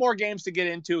 guys, 2 more games to get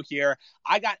into here.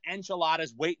 I got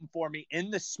enchiladas waiting for me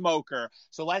in the smoker.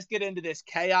 So let's get into this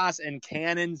Chaos and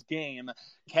Cannons game.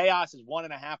 Chaos is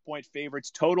 1.5-point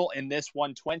favorites. Total in this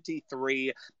one,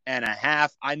 23.5.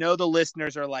 I know the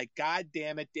listeners are like, God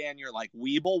damn it, Dan, you're like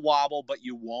weeble wobble, but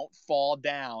you won't fall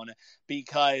down,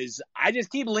 because I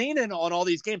just keep leaning on all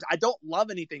these games. I don't love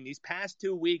anything. These past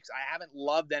 2 weeks, I haven't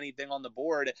loved anything on the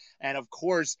board. And of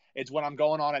course, it's when I'm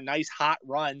going on a nice hot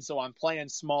run. So I'm playing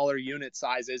smaller unit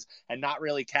sizes and not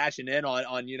really cashing in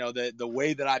on the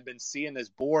way that I've been seeing this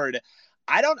board.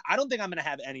 I don't think I'm going to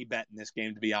have any bet in this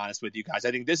game, to be honest with you guys.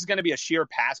 I think this is going to be a sheer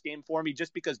pass game for me,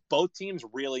 just because both teams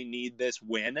really need this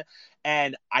win.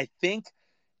 And I think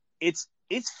it's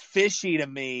fishy to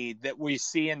me that we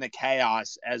see in the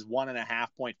Chaos as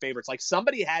 1.5-point favorites. Like,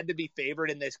 somebody had to be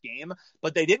favored in this game,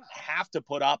 but they didn't have to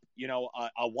put up,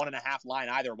 a 1.5 line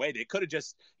either way. They could have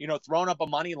just, thrown up a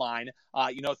money line,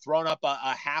 thrown up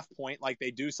a half point like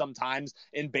they do sometimes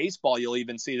in baseball. You'll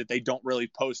even see that they don't really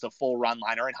post a full run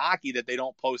line, or in hockey that they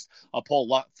don't post a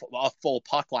full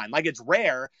puck line. Like, it's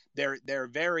rare. They're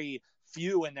very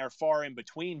few and they're far in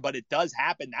between, but it does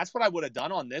happen. That's what I would have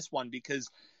done on this one, because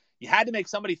you had to make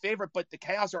somebody favorite, but the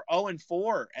Chaos are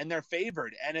 0-4 and they're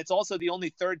favored. And it's also the only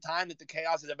third time that the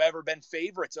Chaos have ever been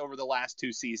favorites over the last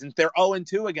 2 seasons. They're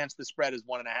 0-2 against the spread as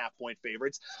 1.5-point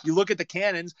favorites. You look at the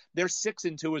Cannons, they're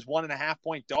 6-2 as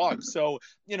 1.5-point dogs. So,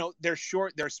 they're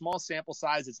short, they're small sample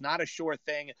size. It's not a sure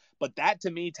thing, but that to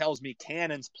me tells me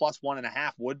Cannons plus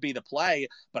 1.5 would be the play,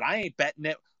 but I ain't betting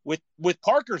it with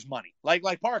Parker's money. Like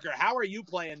Parker, how are you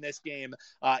playing this game?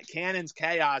 Cannons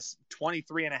Chaos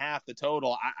 23.5 the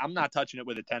total. I'm not touching it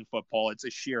with a 10-foot pole. It's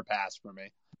a sheer pass for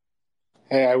me.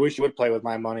 Hey, I wish you would play with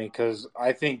my money, because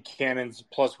I think Cannons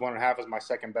plus 1.5 is my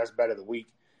second best bet of the week.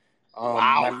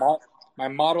 Wow. My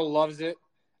model loves it.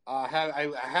 I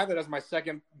have it as my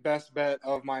second best bet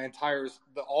of my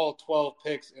all 12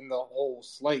 picks in the whole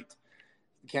slate.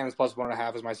 Cannons plus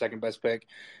 1.5 is my second best pick.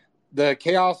 The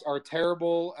Chaos are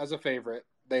terrible as a favorite.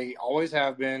 They always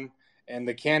have been. And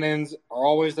the Cannons are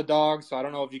always the dogs. So I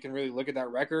don't know if you can really look at that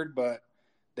record, but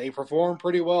they perform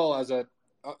pretty well as a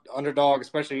underdog,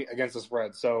 especially against the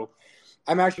spread. So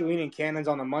I'm actually leaning Cannons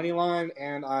on the money line,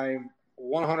 and I'm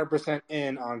 100%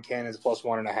 in on Cannons plus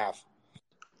 1.5.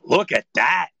 Look at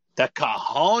that. The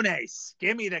cojones.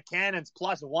 Give me the Cannons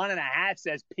plus 1.5,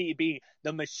 says PB.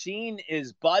 The machine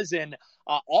is buzzing.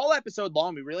 All episode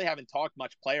long, we really haven't talked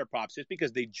much player props, just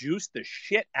because they juice the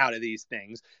shit out of these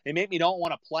things. They make me don't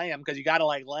want to play them, because you got to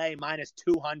lay minus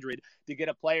 200 to get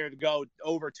a player to go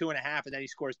over 2.5, and then he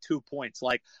scores 2 points.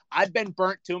 Like, I've been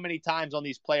burnt too many times on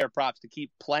these player props to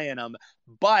keep playing them.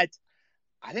 But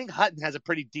I think Hutton has a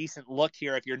pretty decent look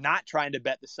here. If you're not trying to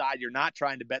bet the side, you're not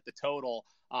trying to bet the total.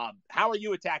 How are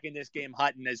you attacking this game,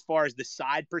 Hutton, as far as the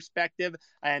side perspective?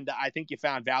 And I think you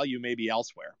found value maybe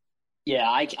elsewhere.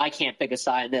 Yeah, I can't pick a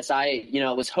side in this. I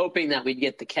was hoping that we'd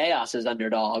get the Chaos as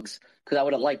underdogs, because I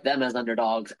would have liked them as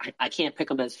underdogs. I can't pick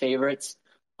them as favorites.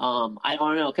 I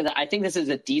don't know, because I think this is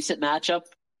a decent matchup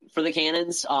for the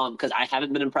Cannons, because I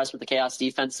haven't been impressed with the Chaos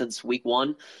defense since week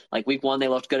 1. Like, week 1, they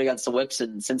looked good against the Whips,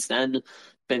 and since then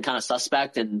been kind of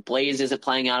suspect, and Blaze isn't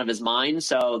playing out of his mind,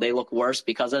 so they look worse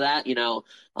because of that.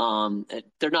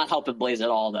 They're not helping Blaze at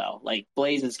all, though. Like,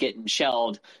 Blaze is getting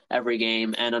shelled every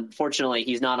game, and unfortunately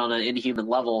he's not on an inhuman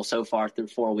level so far through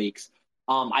 4 weeks.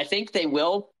 I think they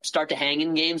will start to hang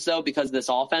in games, though, because of this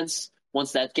offense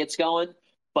once that gets going.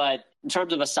 But in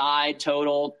terms of a side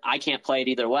total, I can't play it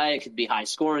either way. It could be high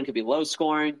scoring, could be low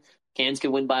scoring. Cans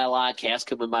could win by a lot. Chaos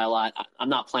could win by a lot. I'm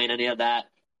not playing any of that.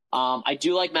 I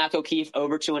do like Mac O'Keefe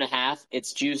over 2.5.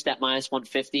 It's juiced at minus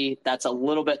 150. That's a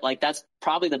little bit that's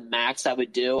probably the max I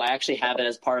would do. I actually have it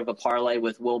as part of a parlay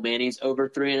with Will Manny's over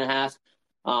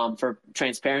 3.5 for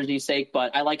transparency's sake,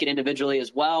 but I like it individually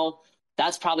as well.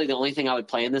 That's probably the only thing I would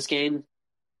play in this game.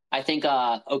 I think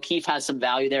O'Keefe has some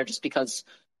value there, just because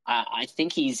I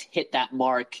think he's hit that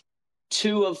mark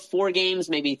 2 of 4 games,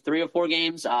 maybe 3 or 4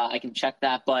 games. I can check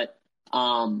that, but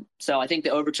so I think the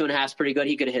over 2.5 is pretty good.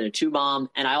 He could have hit a 2-bomb,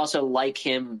 and I also like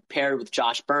him paired with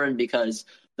Josh Byrne, because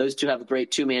those two have a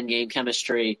great 2-man game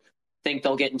chemistry. Think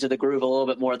they'll get into the groove a little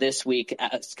bit more this week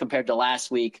as compared to last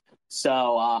week.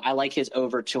 So I like his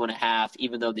over 2.5,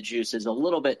 even though the juice is a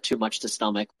little bit too much to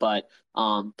stomach. But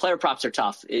player props are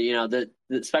tough.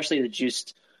 Especially the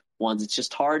juiced ones. It's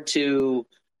just hard to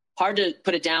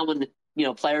put it down when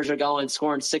players are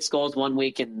scoring 6 goals one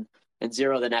week and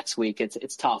 0 the next week.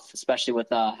 It's tough, especially with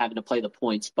having to play the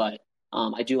points. But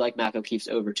I do like Mac O'Keefe's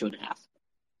over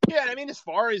 2.5. Yeah, I mean, as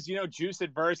far as, juice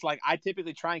adverse, like I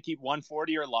typically try and keep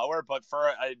 140 or lower, but for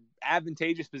an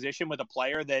advantageous position with a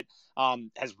player that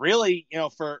has really,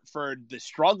 for the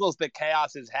struggles that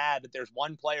Chaos has had, that there's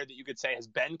one player that you could say has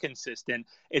been consistent,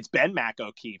 it's been Mac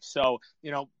O'Keefe. So,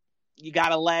 you got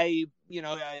to lay,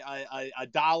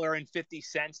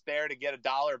 $1.50 there to get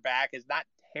 $1 back is not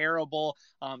terrible.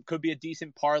 Could be a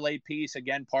decent parlay piece.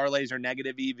 Again, parlays are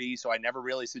negative EV, so I never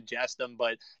really suggest them.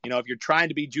 But if you're trying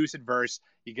to be juice adverse,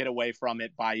 you get away from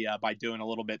it by doing a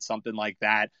little bit something like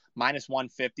that. Minus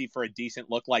 150 for a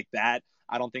decent look like that.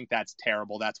 I don't think that's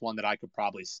terrible. That's one that I could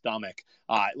probably stomach.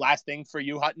 Last thing for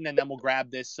you, Hutton, and then we'll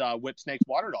grab this Whip Snakes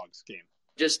Water Dogs game.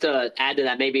 Just to add to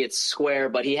that, maybe it's square,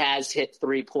 but he has hit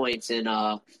 3 points in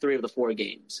 3 of the 4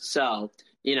 games. So,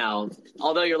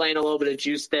 although you're laying a little bit of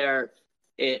juice there,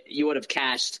 you would have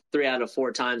cashed 3 out of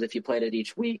 4 times if you played it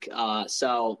each week.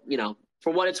 So,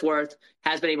 for what it's worth,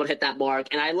 has been able to hit that mark.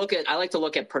 And I like to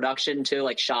look at production too,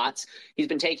 like shots. He's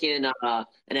been taking an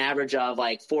average of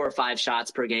like 4 or 5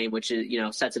 shots per game, which is,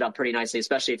 sets it up pretty nicely,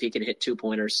 especially if he can hit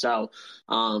 2-pointers. So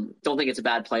don't think it's a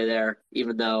bad play there,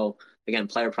 even though, again,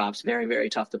 player props, very, very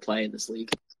tough to play in this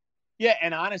league. Yeah,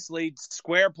 and honestly,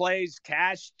 square plays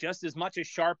cash just as much as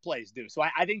sharp plays do. So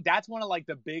I think that's one of like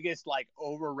the biggest like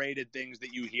overrated things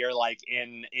that you hear like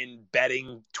in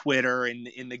betting Twitter and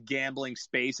in the gambling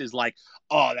space is like,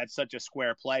 oh, that's such a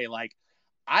square play. Like,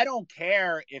 I don't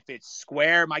care if it's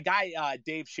square. My guy,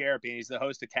 Dave Sherapian, he's the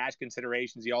host of Cash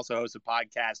Considerations. He also hosts a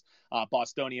podcast,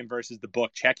 Bostonian versus the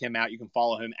Book. Check him out. You can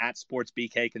follow him at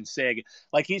SportsBKConsig.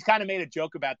 Like, he's kind of made a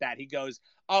joke about that. He goes,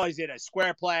 oh, is it a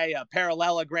square play, a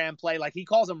parallelogram play? Like, he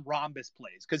calls them rhombus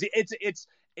plays because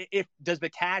does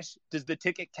the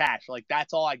ticket cash? Like,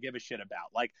 that's all I give a shit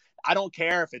about. Like, I don't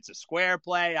care if it's a square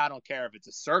play. I don't care if it's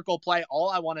a circle play.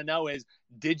 All I want to know is,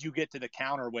 did you get to the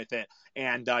counter with it?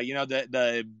 And,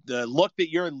 the look that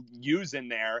you're using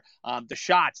there, the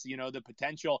shots, the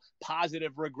potential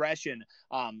positive regression,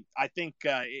 I think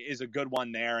is a good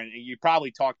one there. And you probably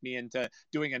talked me into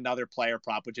doing another player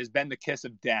prop, which has been the kiss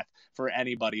of death for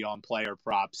anybody on player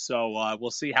props. So we'll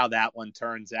see how that one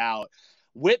turns out.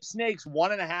 Whip Snakes,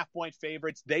 1.5-point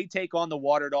favorites. They take on the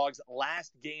Water Dogs.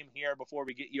 Last game here before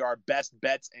we get you our best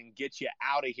bets and get you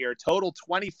out of here. Total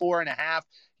 24.5.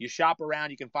 You shop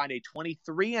around, you can find a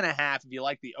 23.5 if you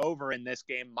like the over in this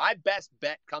game. My best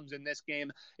bet comes in this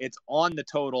game. It's on the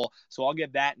total, so I'll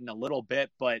give that in a little bit.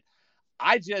 But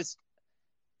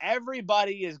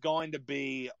everybody is going to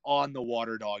be on the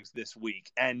Water Dogs this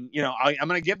week. And, I'm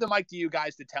going to give the mic to you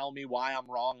guys to tell me why I'm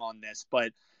wrong on this,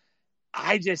 but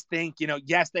I just think,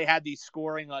 yes, they had the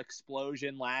scoring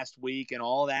explosion last week and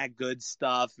all that good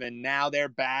stuff, and now they're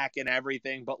back and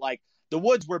everything. But, like, the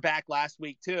Woods were back last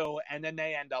week too, and then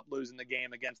they end up losing the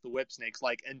game against the Whip Snakes.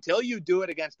 Like, until you do it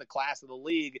against the class of the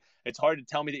league, it's hard to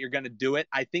tell me that you're going to do it.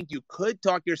 I think you could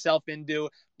talk yourself into,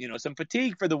 some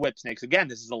fatigue for the Whip Snakes. Again,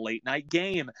 this is a late night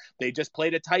game. They just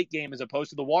played a tight game as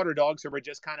opposed to the Water Dogs, who were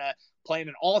just kind of playing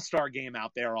an all-star game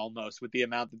out there almost with the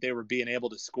amount that they were being able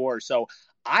to score. So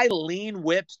I lean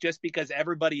Whips just because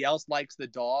everybody else likes the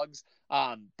Dogs.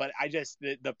 But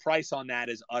the price on that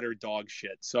is utter dog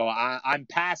shit. So I'm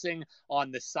passing on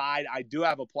the side. I do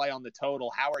have a play on the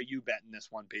total. How are you betting this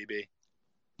one, PB?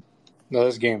 No,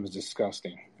 this game is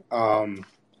disgusting.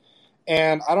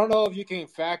 And I don't know if you can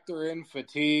factor in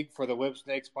fatigue for the Whip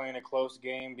Snakes playing a close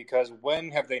game, because when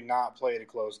have they not played a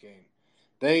close game?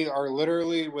 They are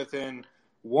literally within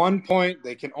 1 point.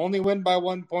 They can only win by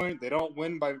 1 point. They don't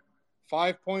win by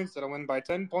 5 points. They don't win by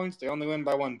 10 points. They only win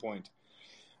by 1 point.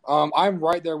 I'm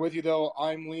right there with you, though.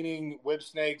 I'm leaning Whip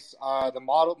Snakes.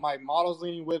 My model's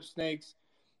leaning Whip Snakes,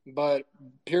 but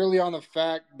purely on the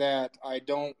fact that I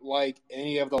don't like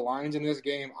any of the lines in this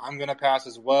game, I'm gonna pass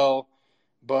as well.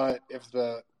 But if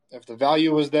the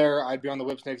value was there, I'd be on the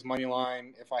Whip Snakes money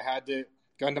line. If I had to,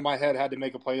 gun to my head, had to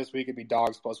make a play this week, it'd be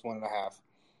Dogs plus 1.5.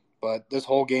 But this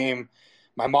whole game,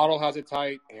 my model has it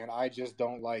tight, and I just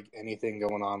don't like anything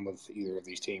going on with either of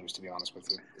these teams, to be honest with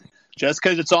you. Just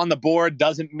because it's on the board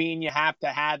doesn't mean you have to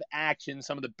have action.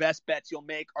 Some of the best bets you'll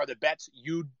make are the bets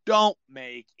you don't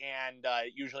make, and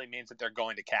it usually means that they're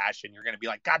going to cash, and you're going to be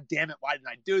like, God damn it, why didn't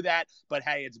I do that? But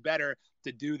hey, it's better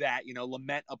to do that,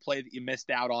 lament a play that you missed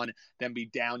out on than be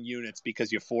down units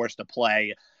because you forced a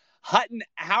play. Hutton,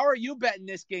 how are you betting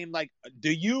this game? Like,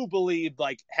 do you believe,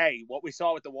 like, hey, what we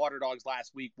saw with the Water Dogs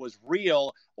last week was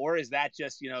real, or is that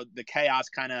just, the chaos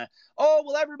kind of, oh,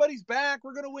 well, everybody's back,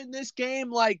 we're going to win this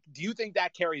game? Like, do you think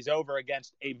that carries over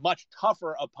against a much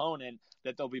tougher opponent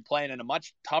that they'll be playing in a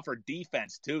much tougher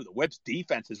defense, too? The Whips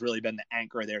defense has really been the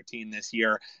anchor of their team this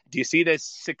year. Do you see this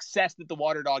success that the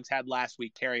Water Dogs had last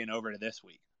week carrying over to this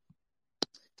week?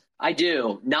 I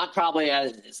do. Not probably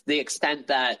as the extent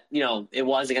that, it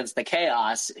was against the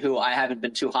Chaos, who I haven't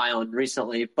been too high on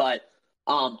recently, but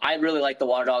I really like the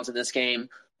Water Dogs in this game.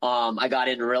 I got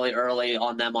in really early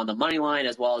on them on the money line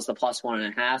as well as the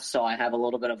 +1.5. So I have a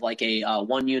little bit of like a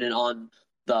 1 unit on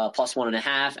the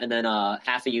 +1.5 and then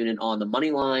half a unit on the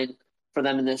money line for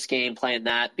them in this game, playing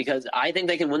that because I think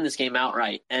they can win this game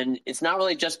outright. And it's not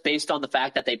really just based on the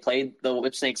fact that they played the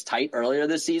Whipsnakes tight earlier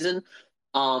this season.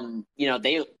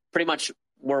 They pretty much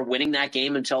were winning that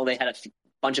game until they had a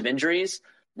bunch of injuries.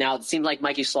 Now, it seems like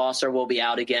Mikey Slosser will be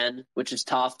out again, which is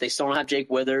tough. They still don't have Jake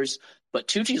Withers, but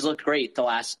Tucci's looked great the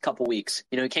last couple weeks.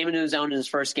 He came into his own in his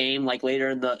first game, like later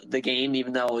in the game,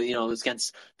 even though, it was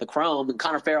against the Chrome. And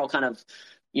Connor Farrell kind of,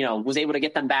 was able to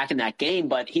get them back in that game,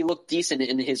 but he looked decent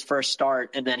in his first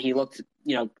start, and then he looked,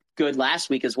 good last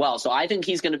week as well. So I think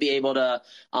he's going to be able to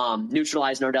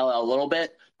neutralize Nardella a little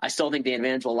bit. I still think the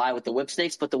advantage will lie with the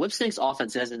Whipsnakes, but the Whipsnakes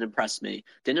offense hasn't impressed me.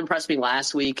 Didn't impress me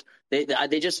last week. They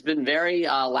just been very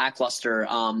lackluster.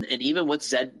 And even with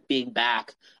Zed being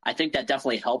back, I think that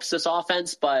definitely helps this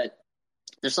offense, but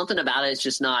there's something about it. It's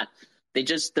just not,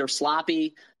 they're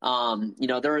sloppy.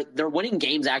 They're winning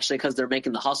games actually because they're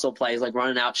making the hustle plays, like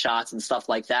running out shots and stuff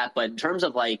like that. But in terms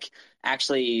of like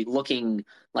actually looking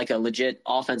like a legit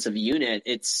offensive unit,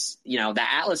 it's, the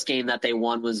Atlas game that they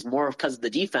won was more because of the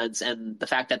defense and the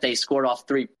fact that they scored off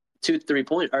three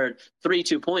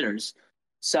 2-pointers.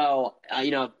 So,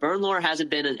 Bernlohr hasn't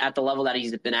been at the level that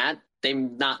he's been at. They're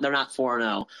not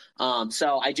 4-0.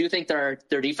 So I do think their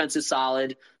defense is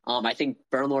solid. I think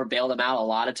Bernlohr bailed them out a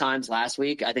lot of times last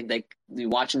week. I think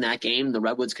watching that game, the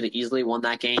Redwoods could have easily won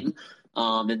that game.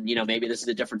 And maybe this is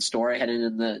a different story heading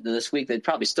into this week. They'd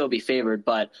probably still be favored,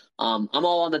 but I'm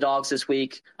all on the Dogs this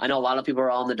week. I know a lot of people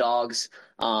are on the Dogs,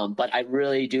 but I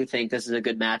really do think this is a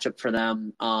good matchup for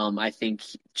them. I think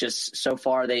just so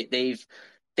far they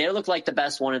look like the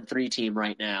best 1-3 team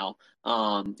right now.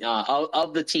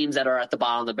 Of the teams that are at the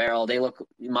bottom of the barrel, they look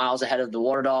miles ahead of the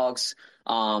Water Dogs.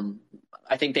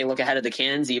 I think they look ahead of the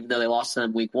Cannons, even though they lost to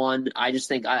them week 1. I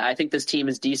think this team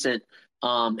is decent.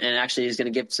 And actually is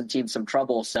going to give some teams some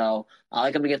trouble. So I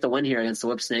like them to get the win here against the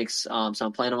Whipsnakes. So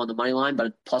I'm playing them on the money line,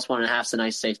 but +1.5 is a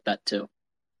nice safe bet too.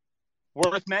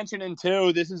 Worth mentioning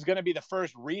too, this is going to be the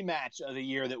first rematch of the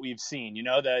year that we've seen.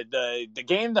 The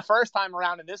game the first time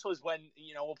around, and this was when,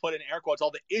 we'll put in air quotes,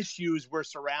 all the issues were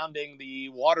surrounding the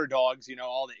Water Dogs,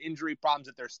 all the injury problems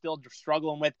that they're still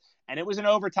struggling with. And it was an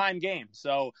overtime game.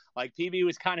 So like PB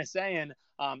was kind of saying,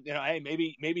 hey,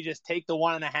 maybe just take the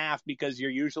 1.5 because you're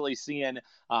usually seeing,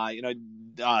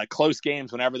 close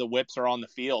games whenever the Whips are on the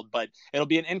field. But it'll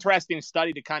be an interesting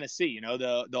study to kind of see,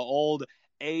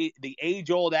 the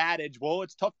age-old adage, well,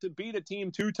 it's tough to beat a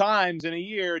team 2 times in a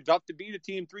year, tough to beat a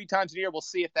team 3 times in a year. We'll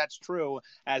see if that's true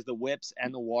as the Whips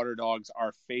and the Water Dogs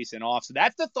are facing off. So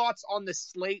that's the thoughts on the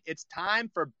slate. It's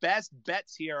time for best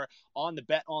bets here on the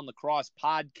Bet on Lacrosse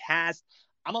podcast.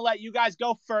 I'm going to let you guys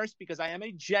go first because I am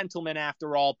a gentleman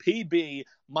after all. PB,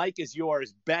 Mike is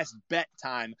yours. Best bet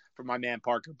time for my man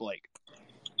Parker Blake.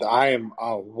 I am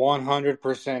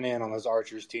 100% in on this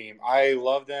Archers team. I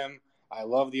love them. I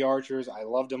love the Archers. I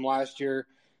loved them last year.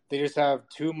 They just have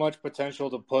too much potential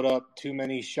to put up too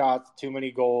many shots, too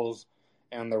many goals.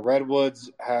 And the Redwoods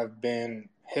have been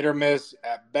hit or miss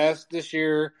at best this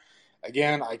year.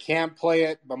 Again, I can't play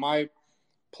it, but my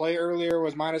play earlier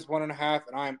was -1.5,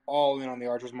 and I'm all in on the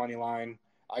Archers money line.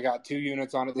 I got 2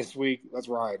 units on it this week. Let's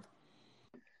ride.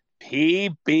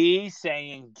 PB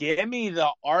saying, give me the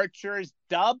Archers,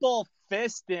 double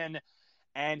fisting.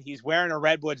 And he's wearing a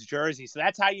Redwoods jersey. So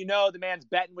that's how you know the man's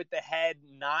betting with the head,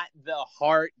 not the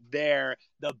heart there.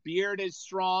 The beard is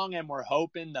strong, and we're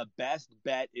hoping the best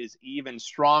bet is even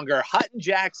stronger. Hutton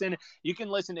Jackson, you can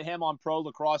listen to him on Pro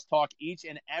Lacrosse Talk each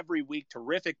and every week.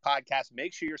 Terrific podcast.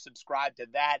 Make sure you're subscribed to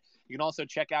that. You can also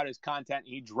check out his content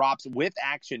he drops with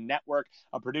Action Network,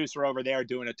 a producer over there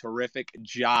doing a terrific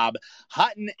job.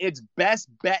 Hutton, it's best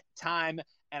bet time.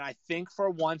 And I think for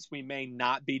once we may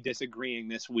not be disagreeing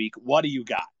this week. What do you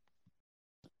got?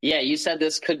 Yeah, you said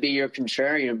this could be your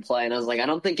contrarian play, and I was like, I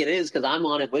don't think it is because I'm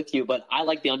on it with you, but I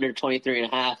like the under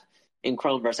 23.5 in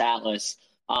Chrome versus Atlas.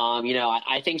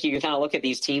 I think you can kind of look at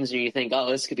these teams and you think, oh,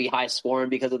 this could be high scoring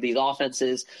because of these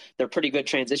offenses. They're pretty good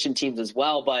transition teams as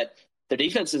well, but their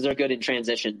defenses are good in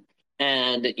transition.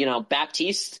 And,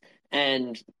 Baptiste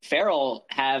and Farrell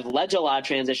have led to a lot of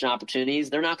transition opportunities.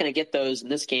 They're not going to get those in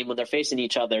this game when they're facing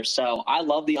each other. So I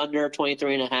love the under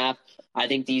 23.5. I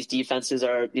think these defenses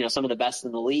are, some of the best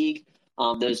in the league.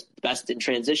 Those best in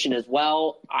transition as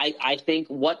well. I think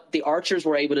what the Archers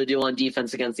were able to do on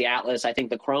defense against the Atlas, I think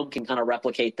the Chrome can kind of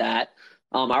replicate that.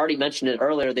 I already mentioned it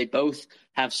earlier. They both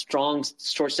have strong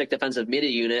short stick defensive mid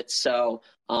units. So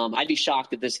I'd be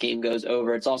shocked if this game goes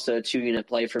over. It's also a 2-unit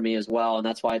play for me as well. And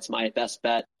that's why it's my best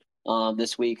bet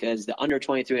this week is the under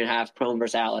 23.5 Chrome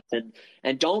versus Atlas.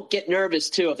 And don't get nervous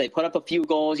too. If they put up a few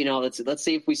goals, let's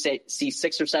see if we see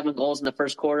 6 or 7 goals in the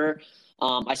first quarter.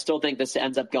 I still think this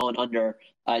ends up going under.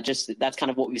 That's kind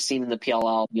of what we've seen in the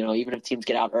PLL. Even if teams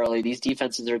get out early, these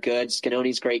defenses are good.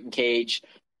 Scanoni's great in cage.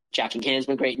 Jack Buchanan's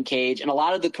been great in cage. And a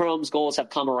lot of the Chrome's goals have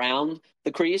come around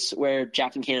the crease where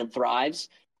Jack Buchanan thrives.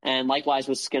 And likewise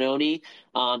with Scanoni,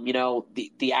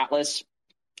 the Atlas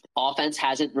offense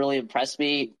hasn't really impressed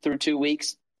me through 2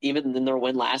 weeks. Even in their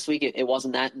win last week, it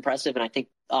wasn't that impressive. And I think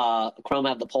Chrome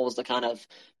have the polls to kind of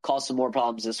cause some more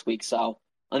problems this week. So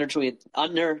under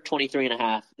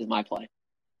 23.5 is my play.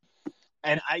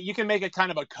 And you can make it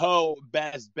kind of a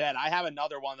co-best bet. I have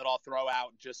another one that I'll throw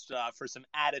out just for some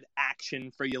added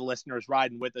action for you listeners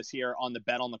riding with us here on the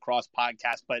Bet on Lacrosse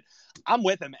podcast. But I'm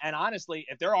with him. And honestly,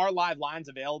 if there are live lines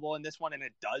available in this one and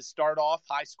it does start off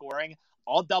high scoring,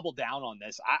 I'll double down on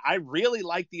this. I really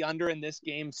like the under in this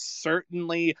game,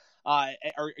 certainly,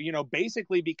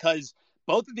 basically because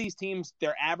both of these teams,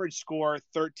 their average score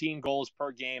 13 goals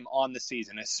per game on the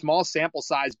season. A small sample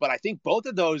size, but I think both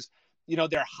of those,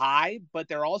 they're high, but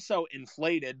they're also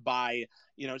inflated by,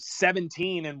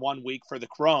 17 in 1 week for the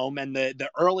Chrome and the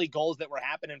early goals that were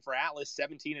happening for Atlas,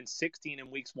 17 and 16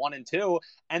 in weeks 1 and 2.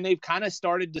 And they've kind of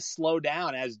started to slow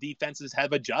down as defenses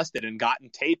have adjusted and gotten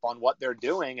tape on what they're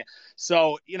doing.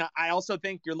 So, I also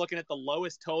think you're looking at the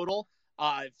lowest total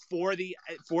for the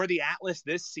Atlas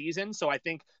this season. So I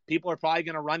think people are probably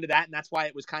going to run to that. And that's why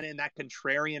it was kind of in that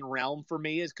contrarian realm for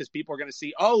me, is because people are going to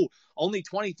see, only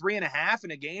 23.5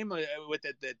 in a game with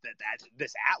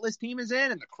this Atlas team is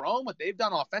in, and the Chrome, what they've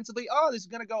done offensively. This is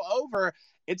going to go over.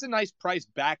 It's a nice price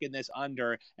back in this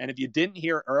under. And if you didn't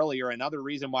hear earlier, another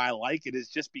reason why I like it is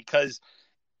just because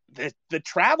the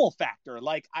travel factor.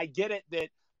 Like, I get it that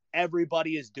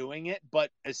everybody is doing it,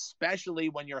 but especially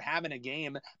when you're having a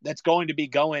game that's going to be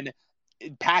going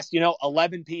past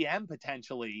 11 p.m.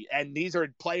 potentially, and these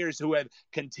are players who have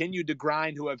continued to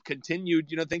grind, who have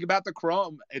continued, think about the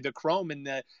Chrome and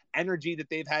the energy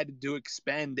that they've had to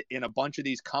expend in a bunch of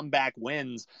these comeback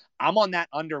wins. I'm on that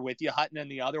under with you, Hutton. And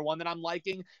the other one that I'm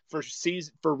liking for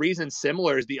reasons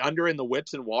similar is the under in the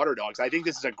Whips and Water Dogs. I think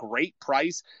this is a great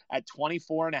price at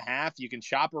 24.5. You can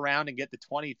shop around and get the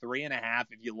 23.5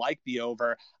 if you like the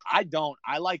over. I don't.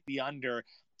 I like the under,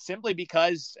 simply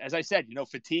because, as I said,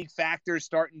 fatigue factors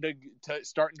starting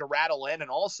to rattle in,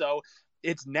 and also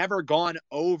it's never gone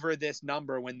over this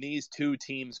number when these two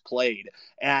teams played.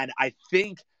 And I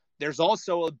think there's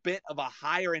also a bit of a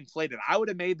higher inflated. I would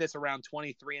have made this around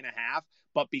 23.5,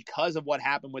 but because of what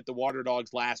happened with the Water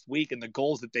Dogs last week and the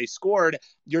goals that they scored,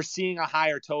 you're seeing a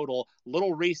higher total.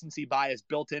 Little recency bias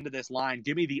built into this line.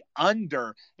 Give me the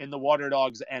under in the Water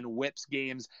Dogs and Whips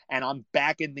games, and I'm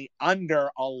back in the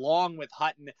under along with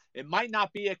Hutton. It might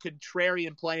not be a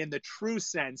contrarian play in the true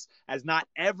sense, as not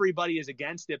everybody is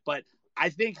against it, but I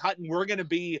think, Hutton, we're going to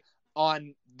be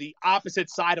on the opposite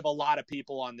side of a lot of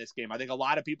people on this game. I think a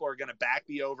lot of people are going to back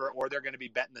the over, or they're going to be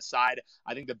betting the side.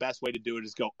 I think the best way to do it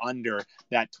is go under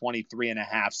that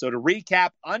 23.5. So to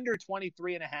recap, under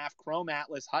 23.5, Chrome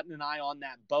Atlas, Hutton and I on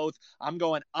that both. I'm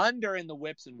going under in the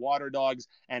Whips and Water Dogs,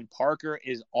 and Parker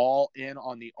is all in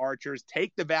on the Archers.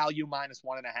 Take the value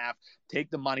 -1.5.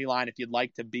 Take the money line if you'd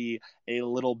like to be a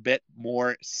little bit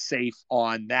more safe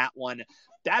on that one.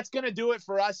 That's going to do it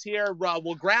for us here.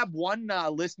 We'll grab one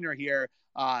listener here.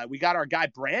 We got our guy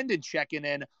Brandon checking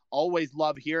in. Always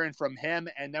love hearing from him.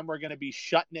 And then we're going to be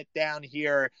shutting it down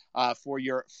here for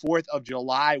your 4th of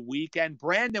July weekend.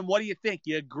 Brandon, what do you think?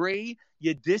 You agree?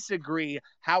 You disagree?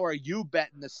 How are you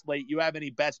betting the slate? You have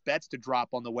any best bets to drop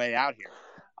on the way out here?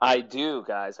 I do,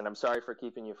 guys. And I'm sorry for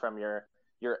keeping you from your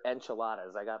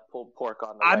enchiladas. I got pulled pork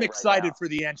on the I'm way excited right for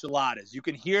the enchiladas. You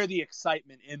can hear the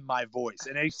excitement in my voice,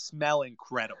 and they smell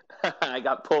incredible. I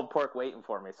got pulled pork waiting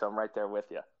for me, so I'm right there with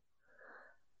you.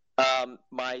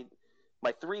 My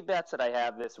 3 bets that I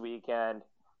have this weekend,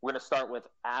 we're going to start with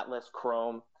Atlas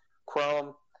Chrome.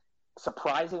 Chrome,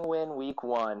 surprising win week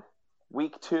 1.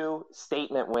 Week 2,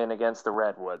 statement win against the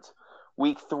Redwoods.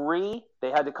 Week 3, they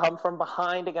had to come from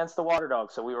behind against the Water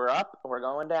Dogs. So we were up, we're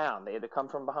going down. They had to come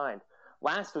from behind.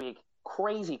 Last week,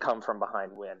 crazy come from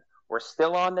behind win. We're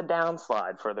still on the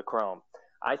downslide for the Chrome.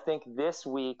 I think this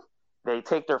week they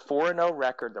take their 4-0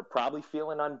 record. They're probably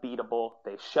feeling unbeatable.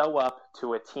 They show up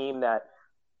to a team that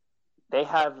they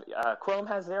have. Chrome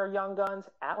has their young guns.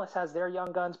 Atlas has their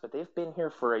young guns, but they've been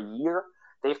here for a year.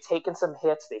 They've taken some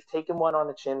hits. They've taken one on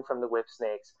the chin from the Whip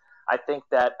Snakes. I think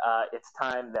that it's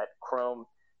time that Chrome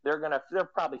they're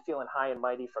probably feeling high and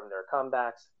mighty from their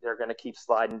comebacks. They're gonna keep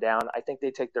sliding down. I think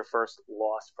they take their first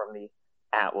loss from the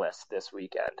Atlas this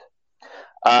weekend.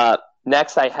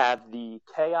 Next, I have the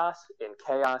Chaos and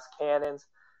Chaos Cannons.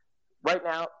 Right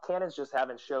now, Cannons just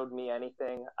haven't showed me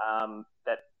anything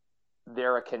that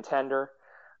they're a contender.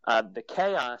 The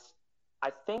Chaos,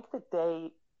 I think that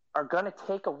they are going to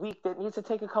take a week. That needs to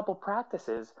take a couple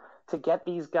practices to get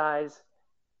these guys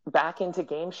back into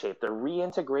game shape. They're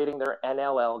reintegrating their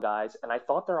NLL guys, and I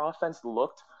thought their offense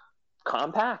looked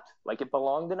compact, like it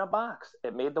belonged in a box.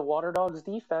 It made the Water Dogs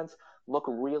defense look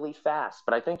really fast.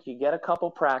 But I think you get a couple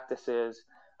practices,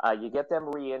 you get them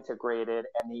reintegrated,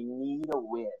 and they need a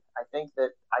win. I think that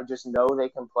I just know they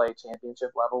can play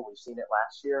championship level. We've seen it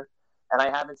last year, and I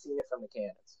haven't seen it from the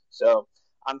Cannons. So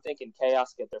I'm thinking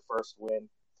Chaos get their first win.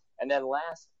 And then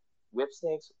last,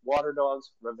 Whipsnakes, Water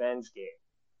Dogs, revenge game.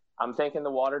 I'm thinking the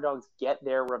Water Dogs get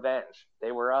their revenge.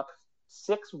 They were up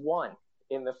 6-1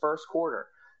 in the first quarter.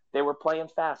 They were playing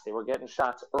fast. They were getting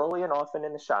shots early and often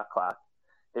in the shot clock.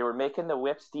 They were making the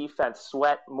Whips defense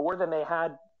sweat more than they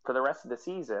had for the rest of the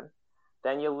season.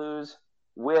 Then you lose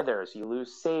Withers. You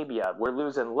lose Sabia. We're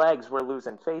losing legs. We're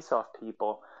losing face-off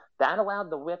people. That allowed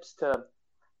the Whips to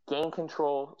gain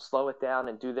control, slow it down,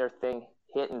 and do their thing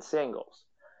hitting singles.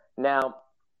 Now,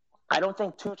 I don't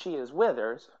think Tucci is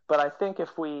Withers, but I think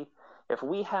if we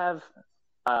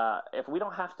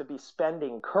don't have to be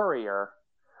spending Courier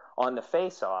on the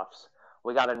face-offs,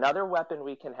 we got another weapon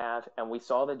we can have, and we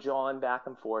saw the jawing back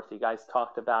and forth. You guys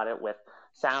talked about it with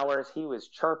Sowers. He was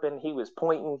chirping, he was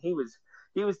pointing, he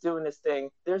was doing his thing.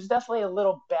 There's definitely a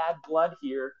little bad blood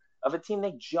here of a team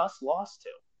they just lost to,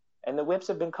 and the Whips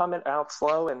have been coming out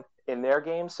slow in their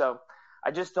game. So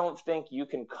I just don't think you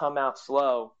can come out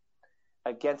slow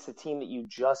against a team that you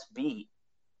just beat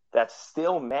that's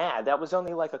still mad. That was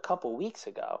only like a couple weeks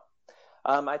ago.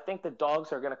 I think the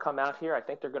Dogs are going to come out here. I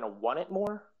think they're going to want it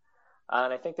more.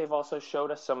 And I think they've also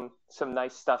showed us some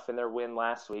nice stuff in their win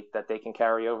last week that they can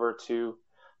carry over to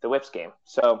the Whips game.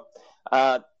 So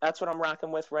that's what I'm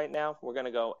rocking with right now. We're going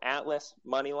to go Atlas,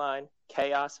 money line,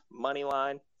 Chaos, money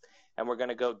line, and we're going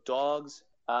to go Dogs.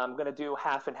 I'm going to do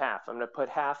half and half. I'm going to put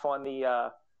half on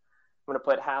the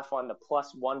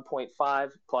plus 1.5,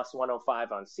 plus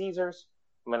 105 on Caesars.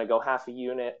 I'm going to go half a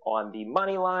unit on the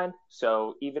money line.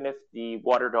 So even if the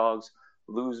Water Dogs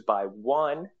lose by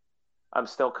 1, I'm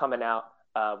still coming out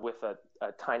with a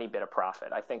tiny bit of profit.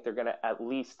 I think they're going to at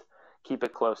least keep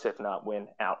it close, if not win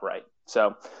outright.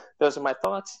 So those are my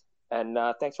thoughts, and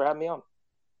thanks for having me on.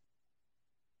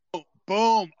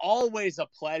 Boom. Always a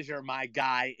pleasure, my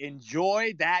guy.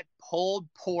 Enjoy that pulled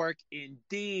pork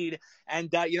indeed. And,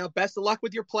 best of luck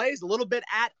with your plays. A little bit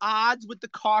at odds with the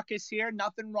caucus here.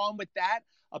 Nothing wrong with that.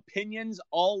 Opinions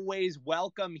always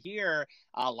welcome here.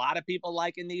 A lot of people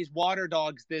liking these Water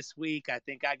Dogs this week. I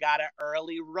think I got an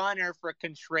early runner for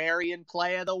contrarian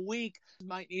play of the week.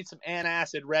 Might need some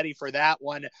antacid ready for that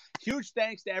one. Huge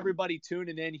thanks to everybody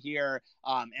tuning in here.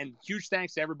 And huge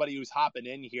thanks to everybody who's hopping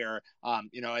in here.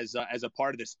 As a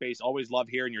part of this space, always love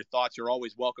hearing your thoughts. You're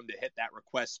always welcome to hit that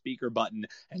request speaker button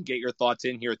and get your thoughts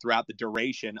in here throughout the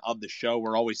duration of the show.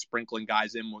 We're always sprinkling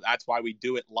guys in. That's why we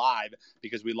do it live,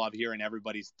 because we love hearing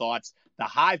everybody's thoughts. The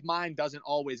hive mind doesn't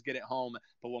always get it home,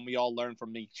 but when we all learn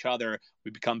from each other, we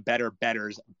become better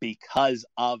betters because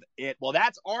of it. Well,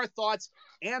 that's our thoughts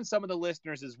and some of the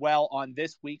listeners as well on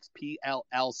this week's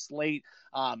PLL slate.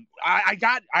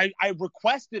 I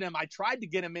requested him. I tried to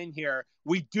get him in here.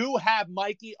 We do have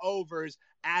Mikey Overs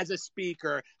as a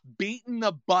speaker, beating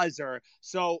the buzzer.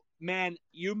 So, man,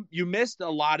 you missed a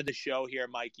lot of the show here,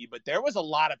 Mikey, but there was a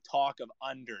lot of talk of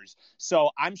unders.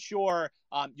 So I'm sure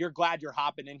you're glad you're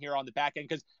hopping in here on the back end,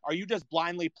 because are you just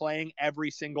blindly playing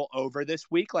every single over this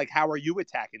week? Like, how are you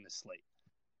attacking the slate?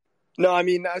 No, I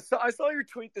mean, I saw your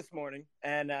tweet this morning,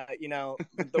 and,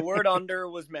 the word under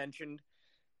was mentioned.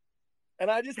 And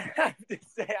I just have to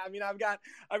say, I mean, I've got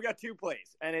 2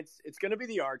 plays, and it's going to be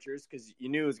the Archers, because you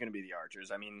knew it was going to be the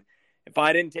Archers. I mean, if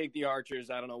I didn't take the Archers,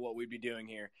 I don't know what we'd be doing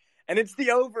here. And it's the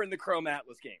over in the Chrome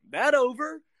Atlas game. That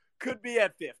over could be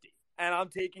at 50, and I'm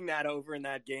taking that over in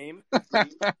that game.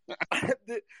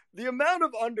 The amount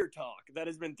of under talk that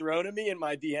has been thrown at me in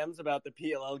my DMs about the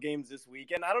PLL games this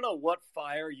weekend, I don't know what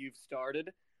fire you've started,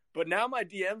 but now my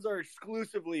DMs are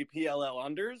exclusively PLL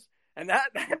unders, and that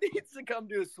needs to come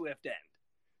to a swift end.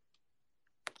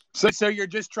 So you're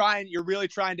really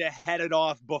trying to head it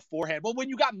off beforehand. Well, when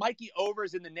you got Mikey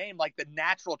Overs in the name, like, the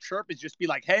natural chirp is just be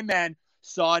like, hey man,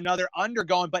 saw another under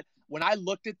going. But when I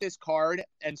looked at this card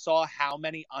and saw how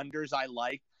many unders I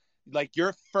liked, like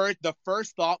the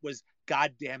first thought was,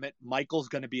 God damn it, Michael's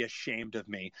going to be ashamed of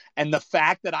me. And the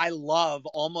fact that I love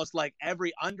almost like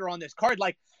every under on this card,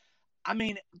 like, I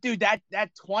mean, dude, that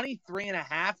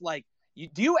 23.5, like,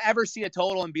 do you ever see a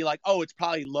total and be like, oh, it's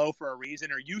probably low for a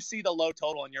reason? Or you see the low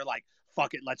total and you're like,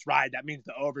 fuck it, let's ride. That means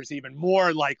the over's even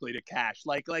more likely to cash.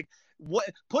 Like what?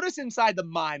 Put us inside the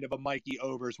mind of a Mikey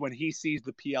Overs when he sees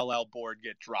the PLL board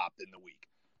get dropped in the week.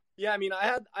 Yeah, I mean,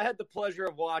 I had the pleasure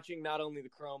of watching not only the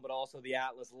Chrome but also the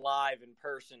Atlas live in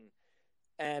person.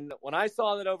 And when I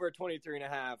saw that over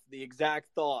 23.5, the exact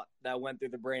thought that went through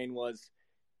the brain was,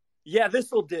 yeah,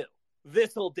 this will do.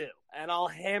 This will do. And I'll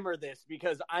hammer this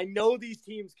because I know these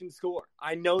teams can score.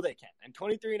 I know they can. And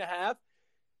 23.5,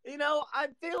 I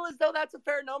feel as though that's a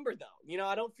fair number, though.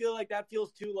 I don't feel like that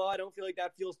feels too low. I don't feel like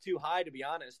that feels too high, to be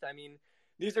honest. I mean,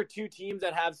 these are two teams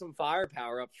that have some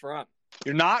firepower up front.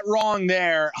 You're not wrong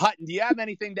there. Hutton, do you have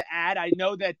anything to add? I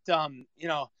know that,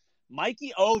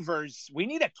 Mikey Overs, we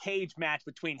need a cage match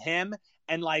between him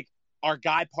and, like, our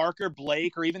guy Parker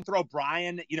Blake, or even throw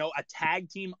Brian, a tag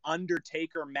team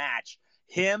Undertaker match.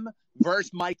 Him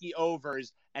versus Mikey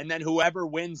Overs, and then whoever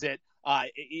wins it,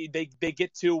 they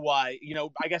get to, I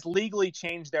guess legally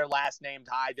change their last name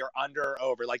to either under or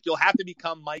over. Like, you'll have to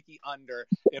become Mikey Under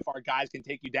if our guys can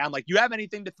take you down. Like, you have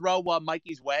anything to throw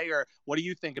Mikey's way, or what do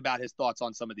you think about his thoughts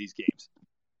on some of these games?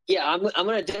 Yeah, I'm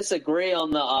going to disagree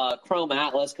on the Chrome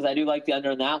Atlas because I do like the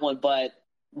under in that one. But,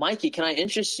 Mikey, can I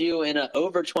interest you in an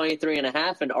over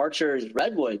 23.5 in Archer's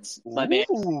Redwoods, my man?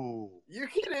 You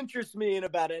can interest me in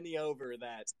about any over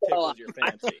that tickles your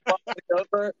fancy.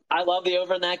 I love the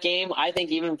over in that game. I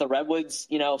think even if the Redwoods,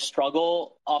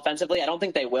 struggle offensively, I don't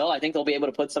think they will. I think they'll be able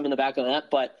to put some in the back of the net,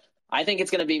 but I think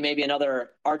it's going to be maybe another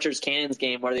Archers Cannons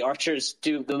game where the Archers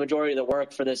do the majority of the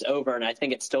work for this over, and I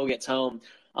think it still gets home.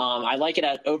 I like it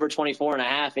at over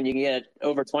 24.5, and you can get it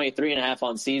over 23.5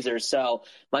 on Caesars. So,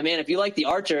 my man, if you like the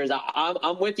Archers,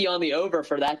 I'm with you on the over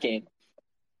for that game.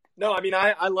 No, I mean,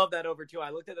 I love that over, too. I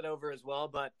looked at that over as well,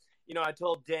 but, I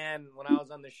told Dan when I was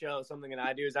on the show, something that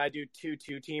I do is I do two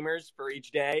two-teamers for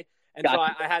each day, and so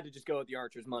I had to just go with the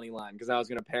Archers money line because I was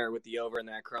going to pair it with the over in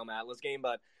that Chrome Atlas game.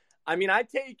 But, I mean, I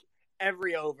take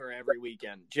every over every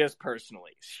weekend, just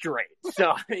personally, straight.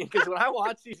 So, I mean, because when I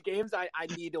watch these games, I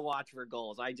need to watch for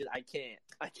goals. I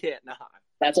can't not.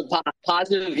 That's a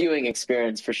positive viewing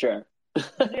experience for sure.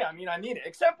 Yeah, I mean, I need it.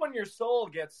 Except when your soul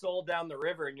gets sold down the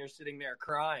river and you're sitting there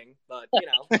crying. But,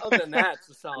 other than that, it's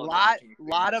a solid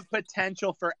lot of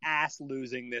potential for ass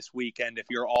losing this weekend if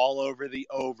you're all over the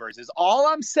overs is all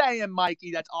I'm saying,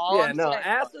 Mikey. That's all I'm saying.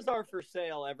 Asses are for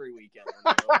sale every weekend.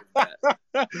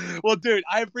 Well, dude,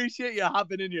 I appreciate you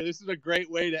hopping in here. This is a great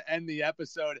way to end the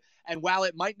episode. And while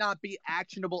it might not be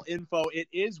actionable info, it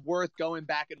is worth going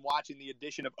back and watching the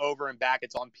edition of Over and Back.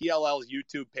 It's on PLL's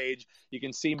YouTube page. You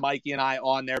can see Mikey and I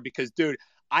on there because, dude,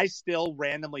 I still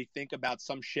randomly think about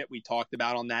some shit we talked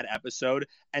about on that episode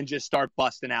and just start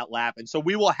busting out laughing. So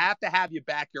we will have to have you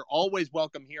back. You're always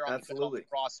welcome here on the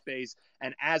Cross Space.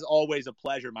 And as always, a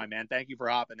pleasure, my man. Thank you for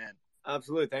hopping in.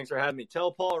 Absolutely. Thanks for having me.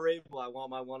 Tell Paul Rabel I want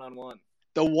my one-on-one.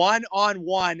 The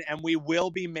one-on-one, and we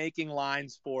will be making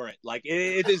lines for it. Like,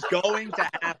 it is going to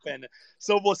happen.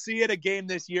 So we'll see you at a game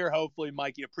this year, hopefully,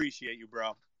 Mikey. Appreciate you,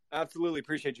 bro. Absolutely.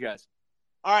 Appreciate you guys.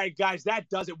 All right, guys, that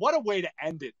does it. What a way to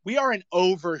end it. We are an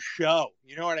over show.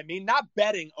 You know what I mean? Not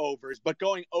betting overs, but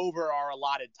going over our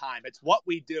allotted time. It's what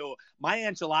we do. My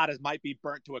enchiladas might be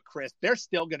burnt to a crisp. They're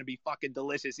still going to be fucking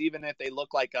delicious, even if they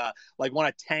look like one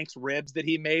of Tank's ribs that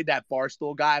he made, that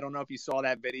Barstool guy. I don't know if you saw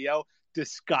that video.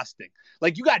 Disgusting.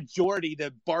 Like, you got Jordy,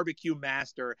 the barbecue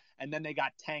master, and then they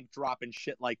got Tank dropping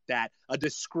shit like that. A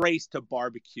disgrace to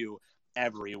barbecue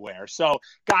everywhere. So,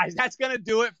 guys, that's going to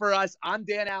do it for us. I'm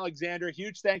Dan Alexander.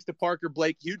 Huge thanks to Parker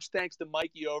Blake. Huge thanks to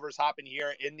Mikey Overs hopping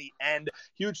here in the end.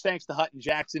 Huge thanks to Hutton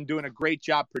Jackson doing a great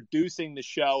job producing the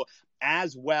show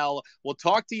as well. We'll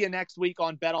talk to you next week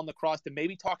on Bet on Lacrosse to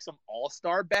maybe talk some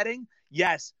all-star betting.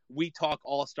 Yes, we talk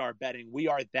all-star betting. We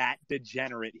are that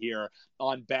degenerate here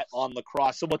on Bet on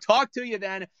Lacrosse. So we'll talk to you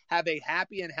then. Have a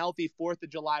happy and healthy 4th of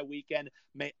July weekend.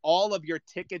 May all of your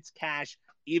tickets cash,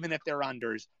 even if they're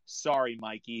unders. Sorry,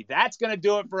 Mikey. That's going to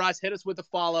do it for us. Hit us with a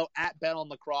follow at Bet on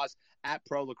Lacrosse, at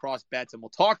Pro Lacrosse Bets, and we'll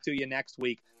talk to you next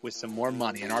week with some more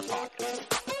money in our pockets.